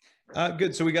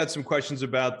 Good. So we got some questions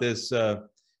about this.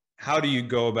 How do you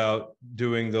go about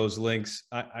doing those links?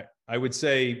 I would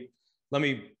say, let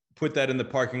me put that in the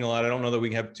parking lot. I don't know that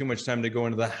we have too much time to go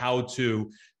into the how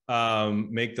to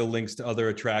make the links to other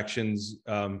attractions.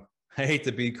 I hate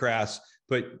to be crass,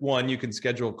 but 1, you can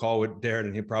schedule a call with Darren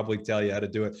and he'll probably tell you how to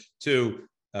do it. 2,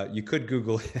 you could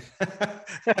Google it.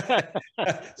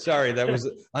 Sorry, that was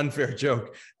an unfair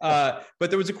joke. But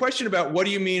there was a question about, what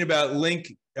do you mean about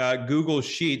link Google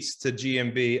Sheets to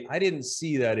GMB? I didn't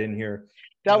see that in here.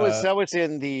 That was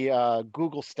in the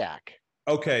Google Stack.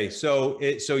 Okay, so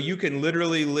you can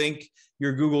literally link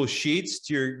your Google Sheets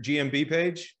to your GMB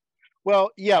page?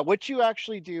 Well, yeah, what you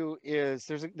actually do is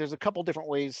there's a couple different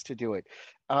ways to do it.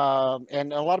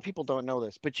 And a lot of people don't know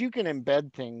this, but you can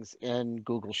embed things in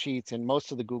Google Sheets and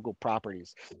most of the Google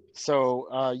properties.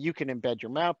 So you can embed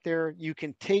your map there. You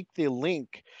can take the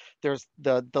link. There's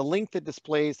the link that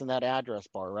displays in that address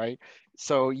bar, right?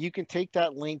 So you can take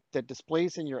that link that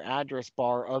displays in your address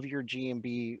bar of your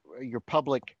GMB, your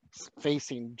public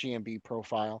facing GMB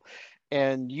profile,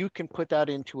 and you can put that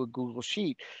into a Google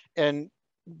Sheet. And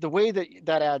the way that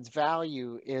that adds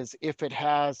value is if it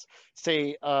has,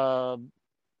 say,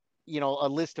 you know, a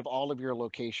list of all of your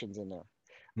locations in there,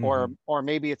 or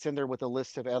maybe it's in there with a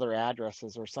list of other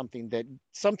addresses or something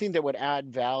that would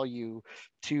add value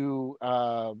to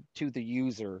the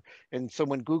user. And so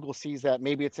when Google sees that,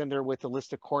 maybe it's in there with a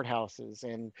list of courthouses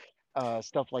and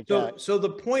stuff like that. So the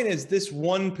point is, this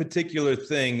one particular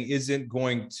thing isn't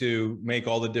going to make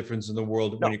all the difference in the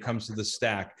world when it comes to the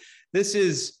stack. This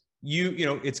is, you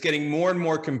know, it's getting more and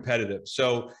more competitive.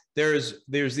 So there's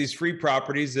these free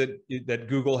properties that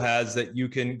Google has that you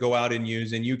can go out and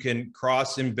use, and you can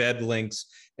cross embed links,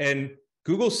 and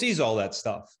Google sees all that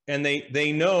stuff, and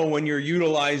they know when you're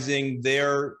utilizing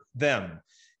them.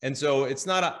 And so it's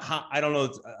not I don't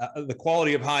know, the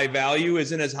quality of high value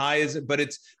isn't as high as it, but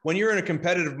it's, when you're in a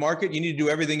competitive market, you need to do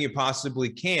everything you possibly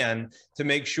can to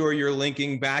make sure you're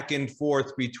linking back and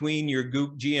forth between your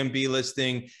Google GMB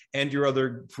listing and your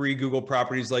other free Google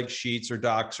properties like Sheets or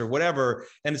Docs or whatever.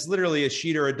 And it's literally a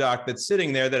sheet or a doc that's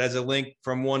sitting there that has a link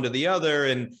from one to the other.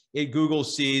 And Google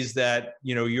sees that,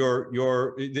 you know,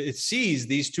 it sees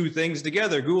these two things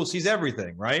together. Google sees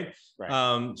everything, right?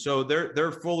 Right. So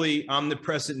they're fully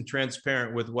omnipresent and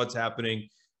transparent with what's happening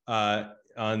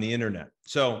on the internet.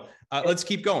 So let's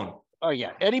keep going. Oh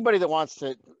yeah, anybody that wants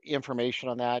information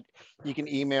on that, you can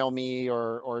email me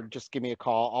or just give me a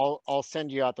call. I'll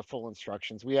send you out the full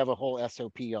instructions. We have a whole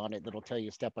SOP on it that'll tell you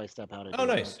step by step how to do it. Oh,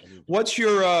 nice. What's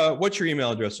your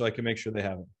email address so I can make sure they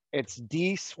have it? It's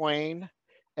dswayne,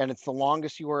 and it's the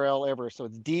longest URL ever. So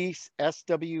it's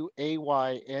DSWAYNE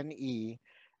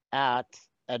at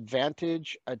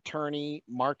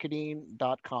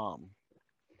advantageattorneymarketing.com.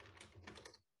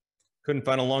 Couldn't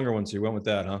find a longer one, so you went with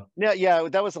that, huh? Yeah,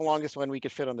 that was the longest one we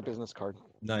could fit on the business card.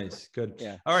 Nice, good.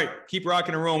 Yeah. All right, keep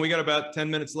rocking and rolling. We got about 10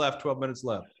 minutes left, 12 minutes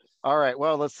left. All right,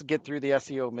 well, let's get through the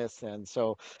SEO myths then.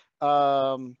 So,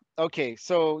 okay,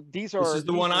 so this is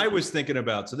the one I was thinking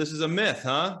about. So this is a myth,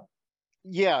 huh?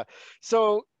 Yeah,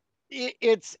 so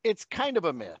it's kind of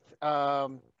a myth.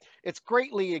 It's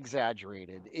greatly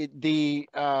exaggerated.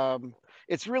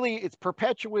 It's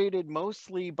perpetuated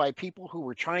mostly by people who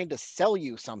were trying to sell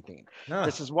you something.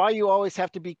 This is why you always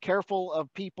have to be careful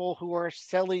of people who are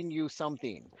selling you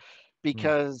something,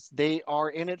 because they are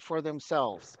in it for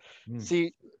themselves.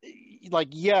 See,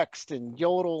 like Yext and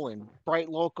Yodel and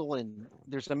Bright Local, and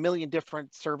there's a million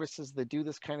different services that do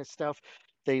this kind of stuff.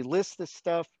 They list this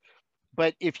stuff.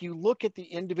 But if you look at the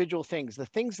individual things, the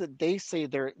things that they say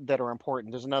that are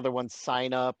important, there's another one,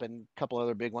 Sign Up, and a couple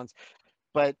other big ones,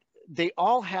 but they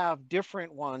all have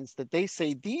different ones that they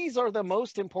say these are the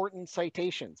most important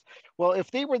citations. Well,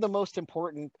 if they were the most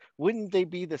important, wouldn't they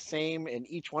be the same in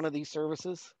each one of these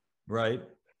services? Right.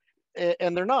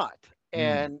 And they're not.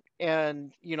 And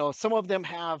you know, some of them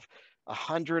have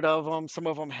 100 of them, some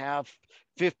of them have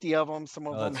 50 of them, some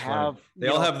of them have funny. They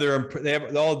all have their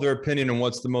opinion on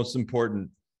what's the most important.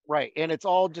 Right. And it's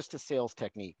all just a sales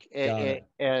technique.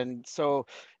 And so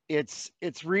it's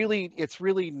really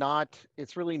not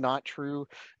true.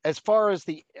 As far as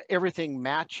the everything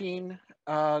matching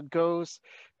goes,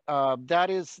 that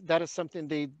is something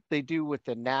they do with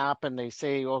the NAP, and they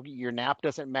say, oh, your NAP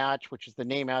doesn't match, which is the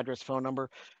name, address, phone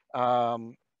number.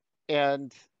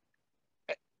 And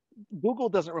Google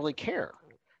doesn't really care.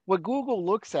 What Google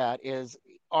looks at is,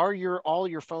 are all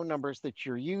your phone numbers that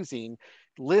you're using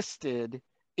listed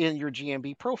in your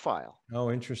GMB profile?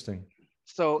 Oh, interesting.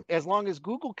 So as long as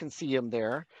Google can see them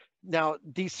there, now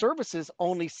these services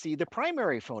only see the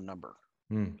primary phone number,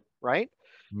 right?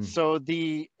 So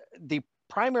the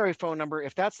primary phone number,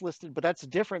 if that's listed, but that's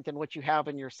different than what you have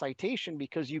in your citation,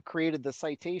 because you created the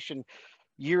citation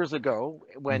years ago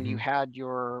when you had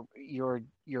your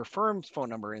firm's phone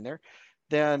number in there,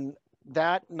 then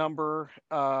that number,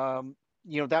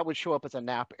 you know, that would show up as a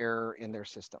NAP error in their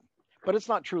system, but it's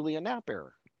not truly a NAP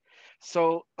error.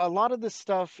 So a lot of this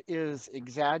stuff is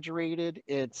exaggerated.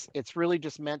 It's really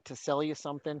just meant to sell you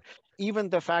something. Even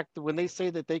the fact that when they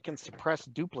say that they can suppress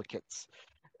duplicates,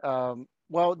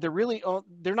 well,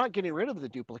 they're not getting rid of the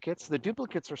duplicates. The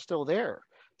duplicates are still there.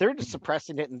 They're just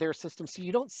suppressing it in their system, so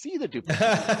you don't see the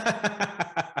duplicates.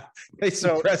 They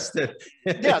suppressed it.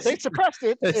 Yeah, they suppressed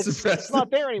it. It's not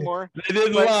there anymore. They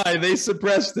didn't lie. They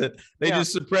suppressed it. They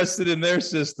just suppressed it in their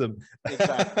system.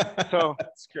 Exactly. So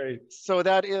that's great. So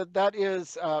that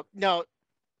is now,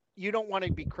 you don't want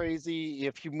to be crazy.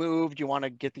 If you moved, you want to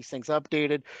get these things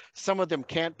updated. Some of them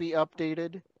can't be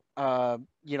updated.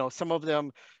 You know, some of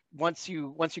them, once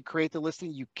you create the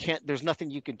listing, you can't, there's nothing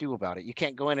you can do about it. You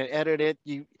can't go in and edit it.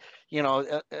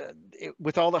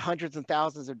 With all the hundreds and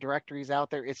thousands of directories out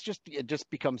there, it just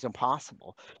becomes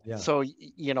impossible. Yeah. So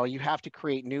you have to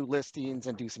create new listings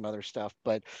and do some other stuff.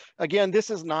 But again, this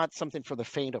is not something for the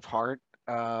faint of heart.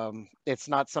 It's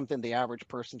not something the average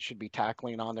person should be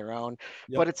tackling on their own.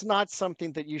 Yep. But it's not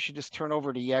something that you should just turn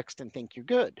over to Yext and think you're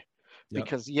good. Yep.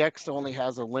 Because Yext only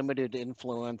has a limited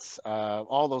influence.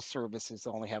 All those services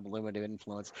only have limited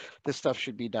influence. This stuff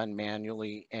should be done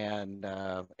manually and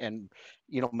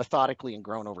methodically and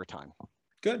grown over time.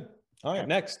 Good. All right, Okay.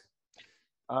 next.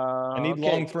 I need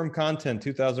long-form content,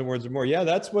 2,000 words or more. Yeah,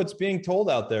 that's what's being told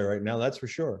out there right now. That's for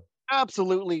sure.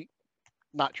 Absolutely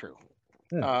not true.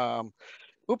 Yeah.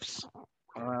 Oops.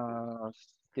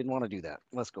 Didn't want to do that.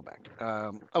 Let's go back.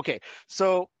 Okay.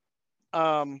 So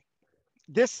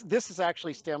this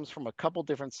actually stems from a couple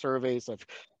different surveys of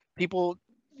people,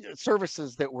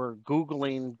 services that were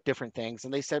Googling different things.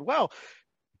 And they said, well,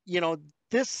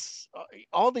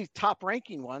 all the top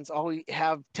ranking ones always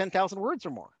have 10,000 words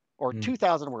or more, or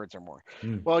 2,000 words or more.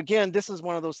 Well, again, this is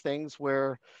one of those things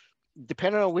where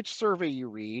depending on which survey you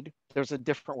read, there's a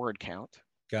different word count.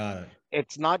 Got it.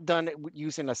 It's not done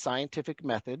using a scientific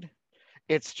method.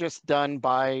 It's just done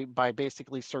by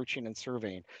basically searching and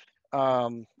surveying.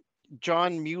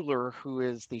 John Mueller, who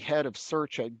is the head of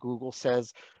search at Google,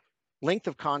 says length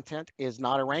of content is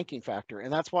not a ranking factor.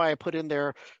 And that's why I put in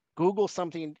there, Google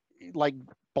something like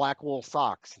black wool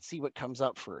socks and see what comes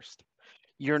up first.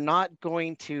 You're not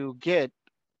going to get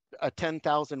a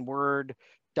 10,000 word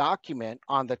document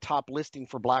on the top listing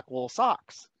for black wool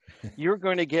socks. You're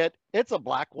going to get, it's a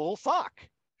black wool sock,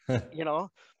 and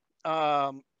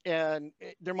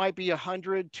there might be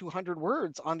 100, 200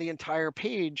 words on the entire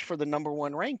page for the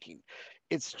 #1 ranking.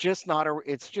 It's just not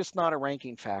a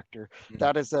ranking factor.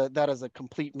 That is a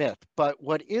complete myth. But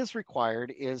what is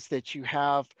required is that you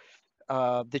have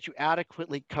that you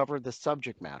adequately cover the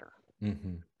subject matter.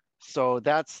 So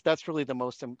that's really the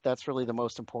most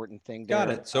important thing there.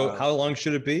 Got it. So how long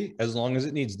should it be? As long as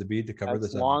it needs to be to cover the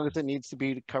subject. As long as it needs to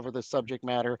be to cover the subject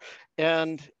matter.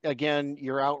 And again,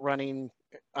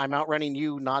 I'm outrunning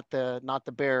you, not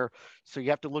the bear. So you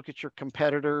have to look at your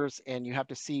competitors and you have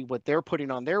to see what they're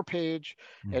putting on their page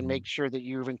and make sure that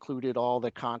you've included all the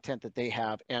content that they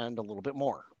have and a little bit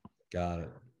more. Got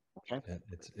it. Okay.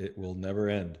 It will never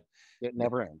end. It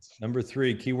never ends. Number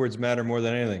 3, keywords matter more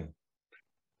than anything.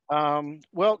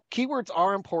 Well, keywords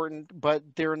are important, but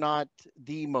they're not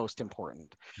the most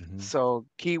important. So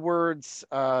keywords,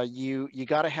 you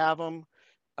got to have them.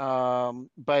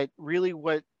 But really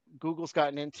what Google's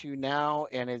gotten into now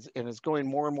and is going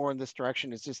more and more in this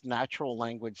direction is just natural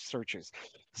language searches.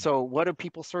 So what do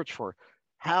people search for?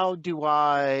 How do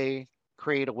I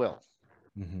create a will?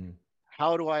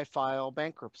 How do I file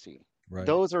bankruptcy? Right.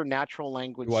 Those are natural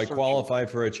language. Do I qualify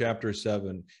for a Chapter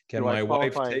 7? Can my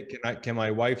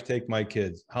wife take my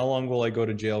kids? How long will I go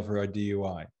to jail for a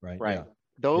DUI? Right. Yeah.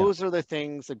 Those are the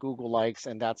things that Google likes,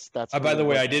 and that's. By the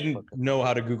way, I didn't know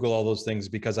how to Google all those things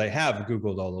because I have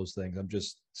Googled all those things. I'm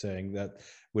just saying that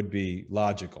would be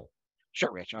logical.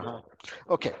 Sure, Rich.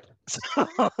 Okay.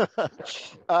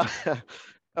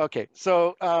 Okay.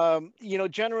 So,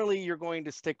 generally you're going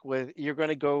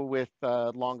to go with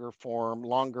longer form,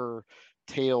 longer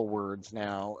tail words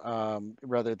now,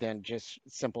 rather than just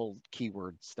simple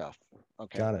keyword stuff.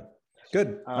 Okay. Got it.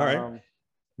 Good. All right.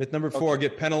 Myth number 4,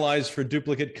 get penalized for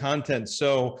duplicate content.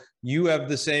 So you have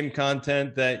the same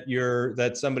content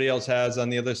that somebody else has on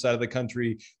the other side of the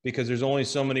country because there's only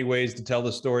so many ways to tell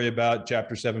the story about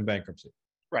Chapter 7 bankruptcy.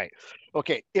 Right.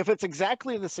 Okay. If it's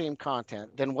exactly the same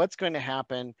content, then what's going to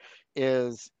happen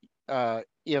is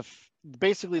if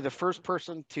basically the first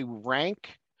person to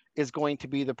rank is going to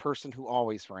be the person who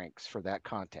always ranks for that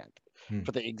content,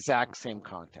 for the exact same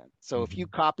content. So if you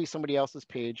copy somebody else's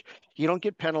page, you don't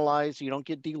get penalized, you don't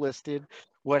get delisted.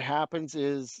 What happens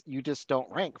is you just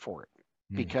don't rank for it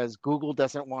because Google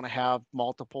doesn't want to have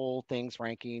multiple things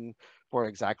ranking for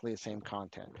exactly the same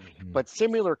content. But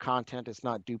similar content is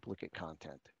not duplicate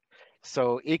content.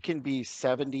 So it can be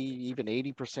 70, even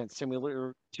 80%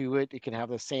 similar to it. It can have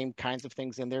the same kinds of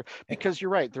things in there because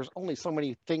you're right. There's only so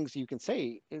many things you can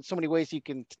say, so many ways you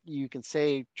can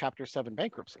say Chapter 7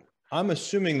 bankruptcy. I'm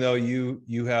assuming though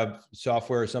you have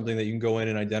software or something that you can go in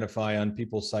and identify on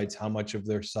people's sites how much of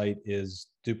their site is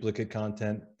duplicate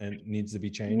content and needs to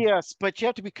be changed. Yes, but you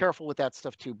have to be careful with that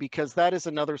stuff too because that is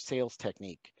another sales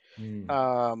technique.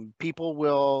 People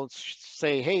will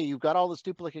say, hey, you've got all this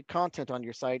duplicate content on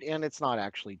your site and it's not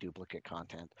actually duplicate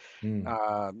content.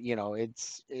 So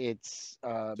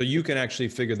you can actually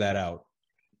figure that out.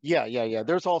 Yeah.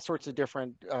 There's all sorts of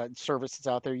different services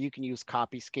out there. You can use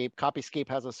Copyscape. Copyscape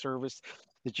has a service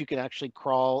that you can actually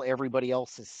crawl everybody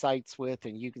else's sites with,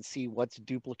 and you can see what's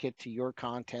duplicate to your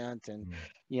content, and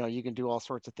you can do all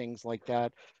sorts of things like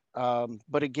that.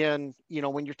 But again,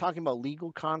 when you're talking about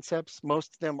legal concepts,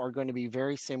 most of them are going to be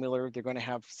very similar. They're going to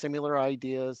have similar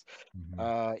ideas,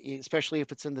 especially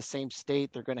if it's in the same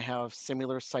state. They're going to have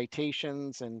similar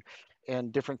citations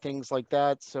and different things like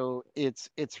that. So it's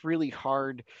really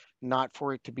hard not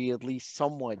for it to be at least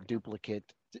somewhat duplicate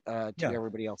to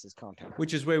everybody else's content.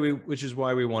 Which is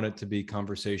why we want it to be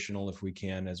conversational if we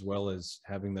can, as well as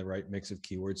having the right mix of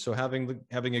keywords. So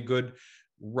having a good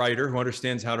writer who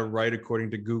understands how to write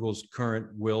according to Google's current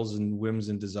wills and whims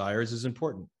and desires is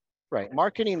important. Right.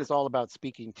 Marketing is all about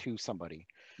speaking to somebody.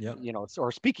 Yeah.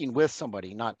 Or speaking with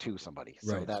somebody, not to somebody.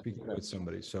 So right. Speaking with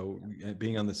somebody. So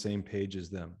being on the same page as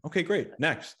them. Okay, great.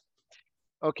 Next.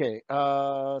 Okay.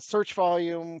 Search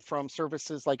volume from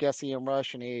services like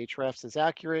SEMrush and Ahrefs is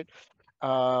accurate.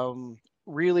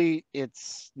 Really,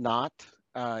 it's not.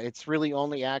 It's really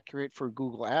only accurate for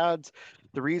Google Ads.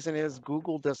 The reason is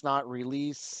Google does not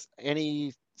release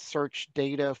any search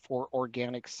data for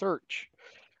organic search.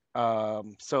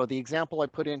 So the example I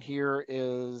put in here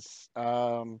is,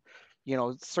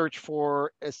 search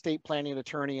for estate planning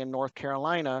attorney in North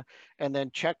Carolina, and then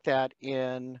check that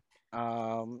in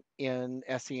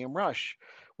SEMrush.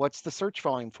 What's the search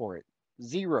volume for it?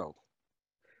 0.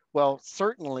 Well,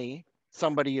 certainly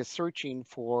somebody is searching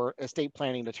for estate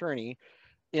planning attorney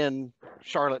in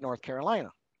Charlotte, North Carolina.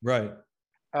 Right.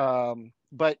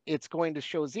 But it's going to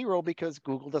show 0 because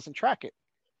Google doesn't track it.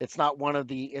 It's not one of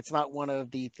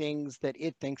the things that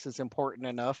it thinks is important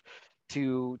enough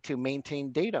to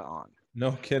maintain data on.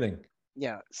 No kidding.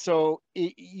 Yeah. So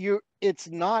it's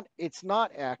not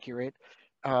accurate.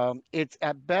 It's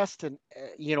at best, and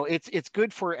it's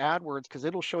good for AdWords because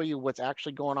it'll show you what's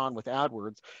actually going on with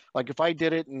AdWords. Like if I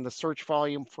did it in the search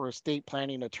volume for estate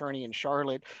planning attorney in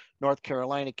Charlotte, North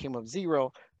Carolina came up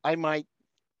 0, I might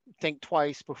think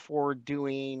twice before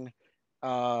doing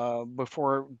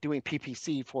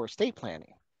PPC for estate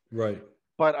planning. Right.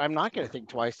 But I'm not going to think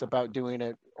twice about doing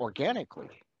it organically,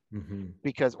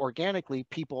 because organically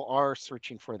people are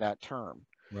searching for that term.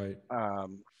 Right.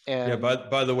 And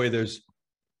by the way, there's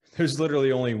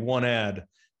literally only one ad.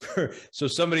 So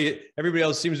everybody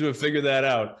else seems to have figured that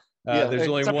out. There's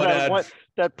only one ad.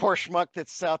 That poor schmuck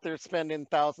that's out there spending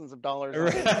thousands of dollars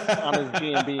on his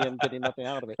G&B and getting nothing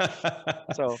out of it.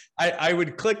 So I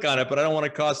would click on it, but I don't want to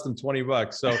cost them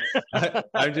 $20. So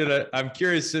I'm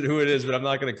curious who it is, but I'm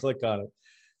not going to click on it.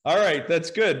 All right,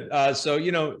 that's good. So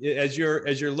as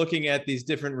you're looking at these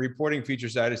different reporting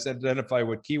features, I just identify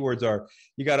what keywords are.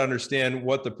 You got to understand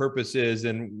what the purpose is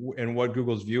and what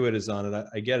Google's view it is on it.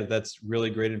 I get it. That's really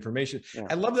great information. Yeah.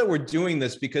 I love that we're doing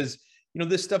this because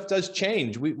this stuff does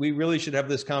change. We really should have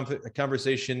this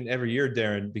conversation every year,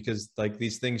 Darren, because like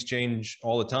these things change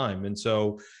all the time. And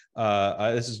so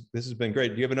this has been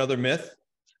great. Do you have another myth?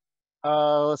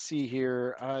 Let's see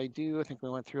here. I think we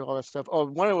went through all that stuff. Oh,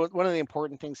 one of the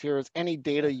important things here is any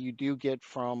data you do get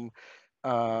from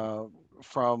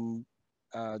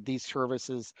these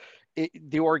services,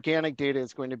 the organic data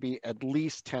is going to be at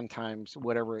least 10 times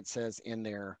whatever it says in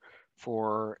there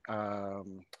for.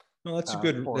 No, that's a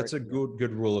good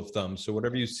rule of thumb. So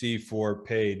whatever you see for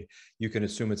paid, you can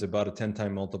assume it's about a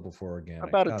 10-time multiple for organic.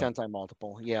 About a 10-time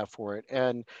multiple, yeah, for it.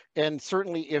 And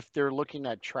certainly if they're looking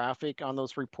at traffic on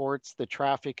those reports, the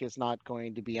traffic is not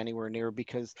going to be anywhere near,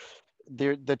 because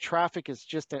the traffic is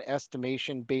just an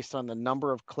estimation based on the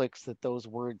number of clicks that those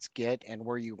words get and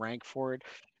where you rank for it.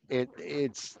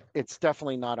 It's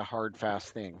definitely not a hard,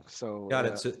 fast thing. So got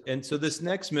it. So this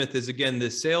next myth is, again,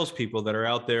 the salespeople that are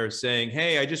out there saying,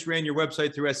 "Hey, I just ran your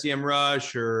website through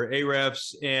SEMrush or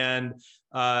Ahrefs, and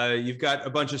you've got a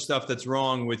bunch of stuff that's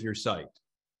wrong with your site."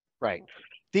 Right.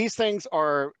 These things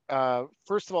are,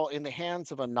 first of all, in the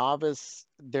hands of a novice,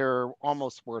 they're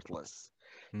almost worthless.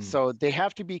 So they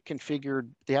have to be configured.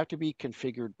 They have to be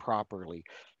configured properly,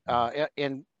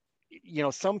 and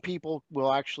some people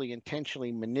will actually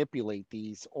intentionally manipulate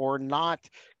these or not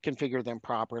configure them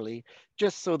properly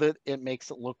just so that it makes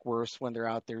it look worse when they're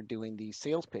out there doing these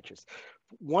sales pitches.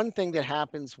 One thing that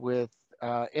happens with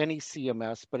any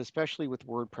CMS, but especially with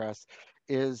WordPress,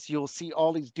 is you'll see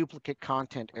all these duplicate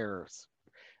content errors.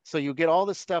 So you get all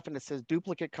this stuff and it says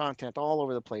duplicate content all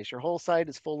over the place. Your whole site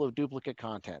is full of duplicate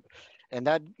content. And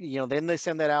that, then they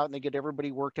send that out and they get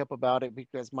everybody worked up about it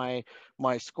because my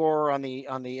score on the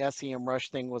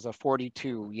SEMrush thing was a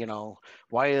 42.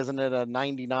 Why isn't it a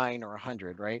 99 or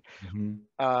 100, right?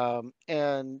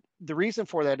 And the reason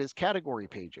for that is category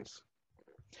pages.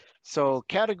 So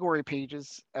category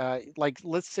pages, like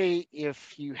let's say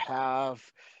if you have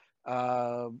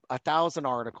 1,000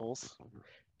 articles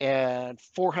and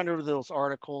 400 of those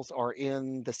articles are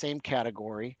in the same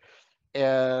category,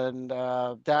 and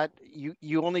that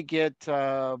you only get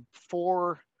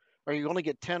you only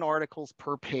get 10 articles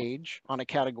per page on a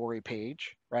category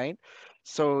page, right?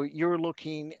 So you're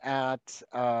looking at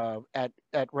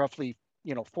roughly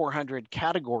 400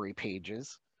 category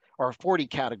pages, or 40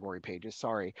 category pages,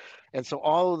 sorry. And so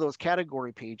all of those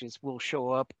category pages will show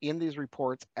up in these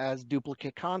reports as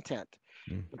duplicate content.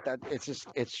 But that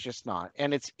it's just not.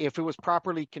 And it's, if it was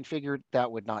properly configured,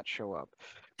 that would not show up.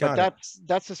 But Got it.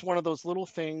 that's just one of those little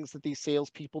things that these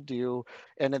salespeople do,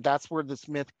 and that's where this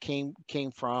myth came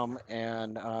from,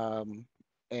 and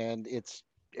it's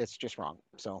just wrong.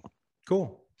 So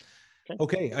Cool.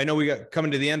 Okay, I know we got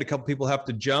coming to the end. A couple people have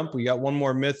to jump. We got one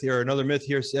more myth here, another myth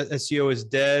here. SEO is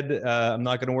dead. I'm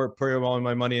not going to put all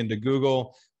my money into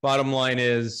Google. Bottom line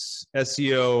is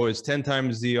SEO is 10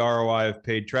 times the ROI of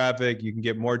paid traffic. You can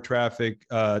get more traffic,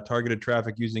 targeted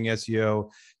traffic using SEO.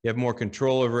 You have more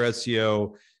control over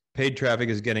SEO. Paid traffic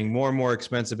is getting more and more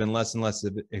expensive and less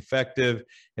effective,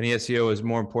 and the SEO is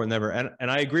more important than ever.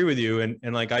 And I agree with you.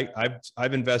 And like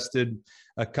I've invested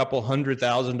a couple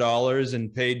 $100,000 in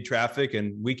paid traffic,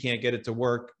 and we can't get it to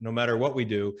work no matter what we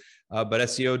do. But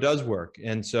SEO does work,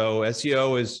 and so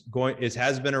SEO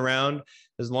has been around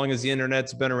as long as the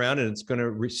internet's been around, and it's going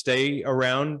to stay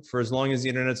around for as long as the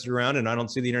internet's around. And I don't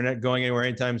see the internet going anywhere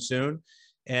anytime soon.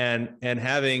 And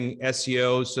having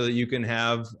SEO so that you can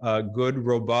have a good,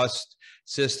 robust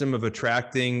system of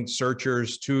attracting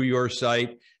searchers to your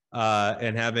site,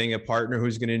 and having a partner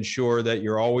who's going to ensure that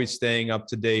you're always staying up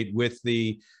to date with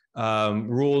the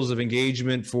rules of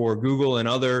engagement for Google and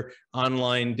other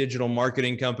online digital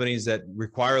marketing companies that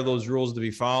require those rules to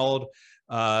be followed,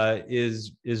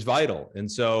 is vital.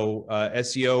 And so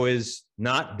SEO is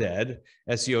not dead.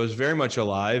 SEO is very much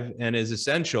alive and is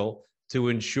essential to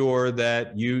ensure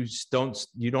that you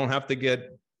don't have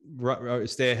to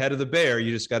stay ahead of the bear.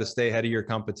 You just got to stay ahead of your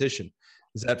competition.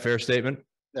 Is that a fair statement?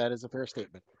 That is a fair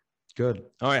statement. Good.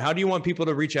 All right. How do you want people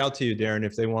to reach out to you, Darren,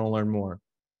 if they want to learn more?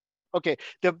 Okay.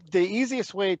 The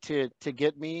easiest way to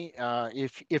get me,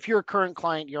 if you're a current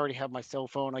client, you already have my cell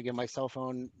phone. I give my cell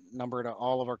phone number to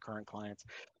all of our current clients.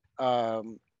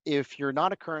 If you're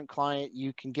not a current client,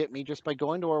 you can get me just by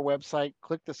going to our website,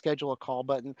 click the schedule a call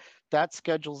button. That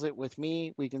schedules it with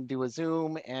me. We can do a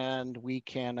Zoom, and we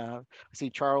can I see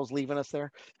Charles leaving us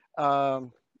there.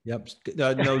 Yep.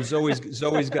 No,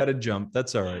 Zoe's got to jump.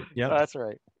 That's all right. Yeah. That's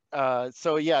right.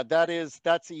 So yeah,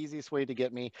 that's the easiest way to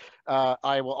get me.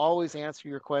 I will always answer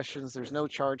your questions. There's no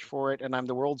charge for it, and I'm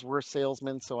the world's worst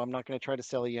salesman, so I'm not going to try to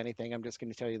sell you anything. I'm just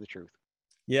going to tell you the truth.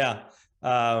 Yeah.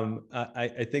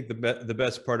 I think the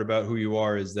best part about who you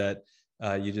are is that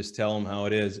you just tell them how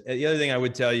it is. The other thing I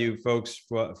would tell you folks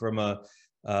from a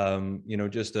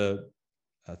just a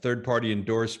third-party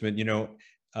endorsement,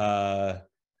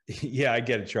 yeah, I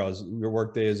get it, Charles. Your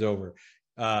workday is over.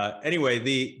 Anyway,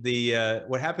 the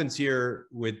what happens here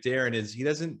with Darren is he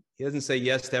doesn't say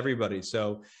yes to everybody.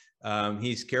 So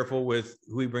he's careful with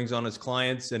who he brings on as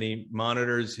clients, and he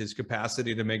monitors his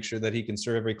capacity to make sure that he can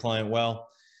serve every client well.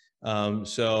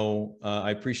 So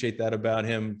I appreciate that about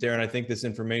him. Darren, I think this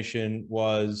information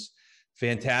was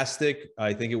fantastic.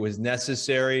 I think it was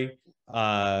necessary.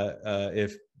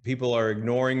 If people are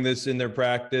ignoring this in their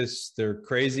practice, they're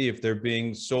crazy. If they're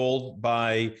being sold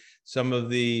by some of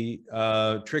the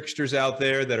tricksters out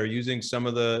there that are using some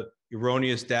of the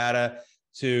erroneous data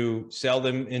to sell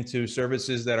them into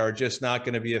services that are just not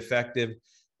going to be effective,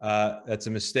 that's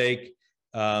a mistake.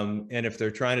 And if they're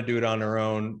trying to do it on their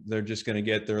own, they're just going to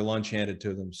get their lunch handed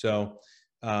to them. So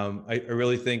I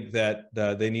really think that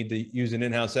they need to use an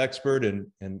in-house expert,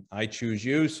 and I choose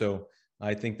you. So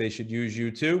I think they should use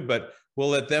you too, but we'll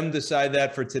let them decide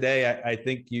that for today. I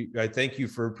thank you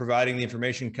for providing the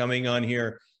information, coming on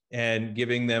here and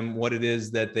giving them what it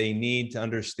is that they need to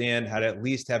understand how to at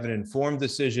least have an informed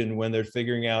decision when they're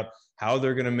figuring out how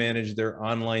they're going to manage their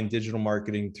online digital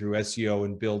marketing through SEO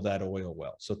and build that oil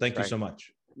well. So thank you so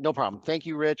much. No problem. Thank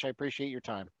you, Rich. I appreciate your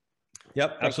time.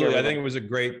 Yep, absolutely. I think it was a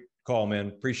great call, man.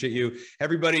 Appreciate you.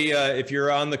 Everybody, if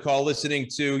you're on the call listening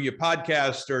to your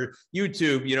podcast or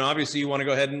YouTube, obviously you want to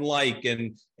go ahead and like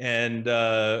and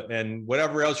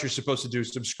whatever else you're supposed to do,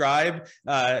 subscribe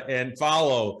and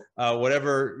follow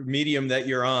whatever medium that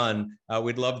you're on.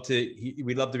 We'd love to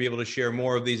be able to share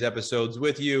more of these episodes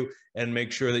with you and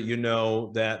make sure that you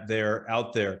know that they're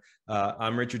out there.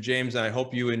 I'm Richard James, and I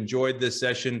hope you enjoyed this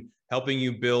session, helping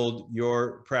you build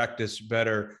your practice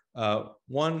better,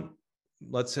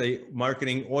 let's say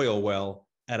marketing oil well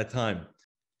at a time.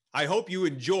 I hope you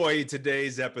enjoyed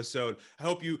today's episode. I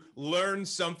hope you learned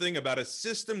something about a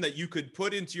system that you could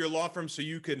put into your law firm so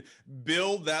you can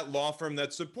build that law firm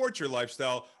that supports your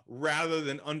lifestyle rather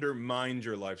than undermine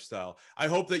your lifestyle. I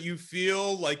hope that you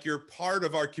feel like you're part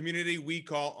of our community we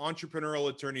call Entrepreneurial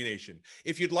Attorney Nation.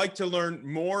 If you'd like to learn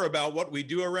more about what we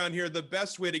do around here, the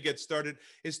best way to get started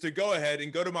is to go ahead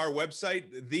and go to our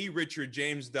website,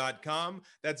 therichardjames.com.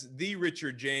 That's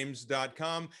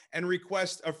therichardjames.com, and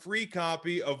request a free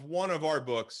copy of one of our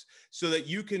books so that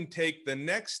you can take the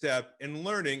next step in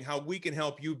learning how we can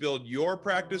help you build your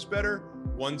practice better,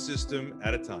 one system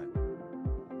at a time.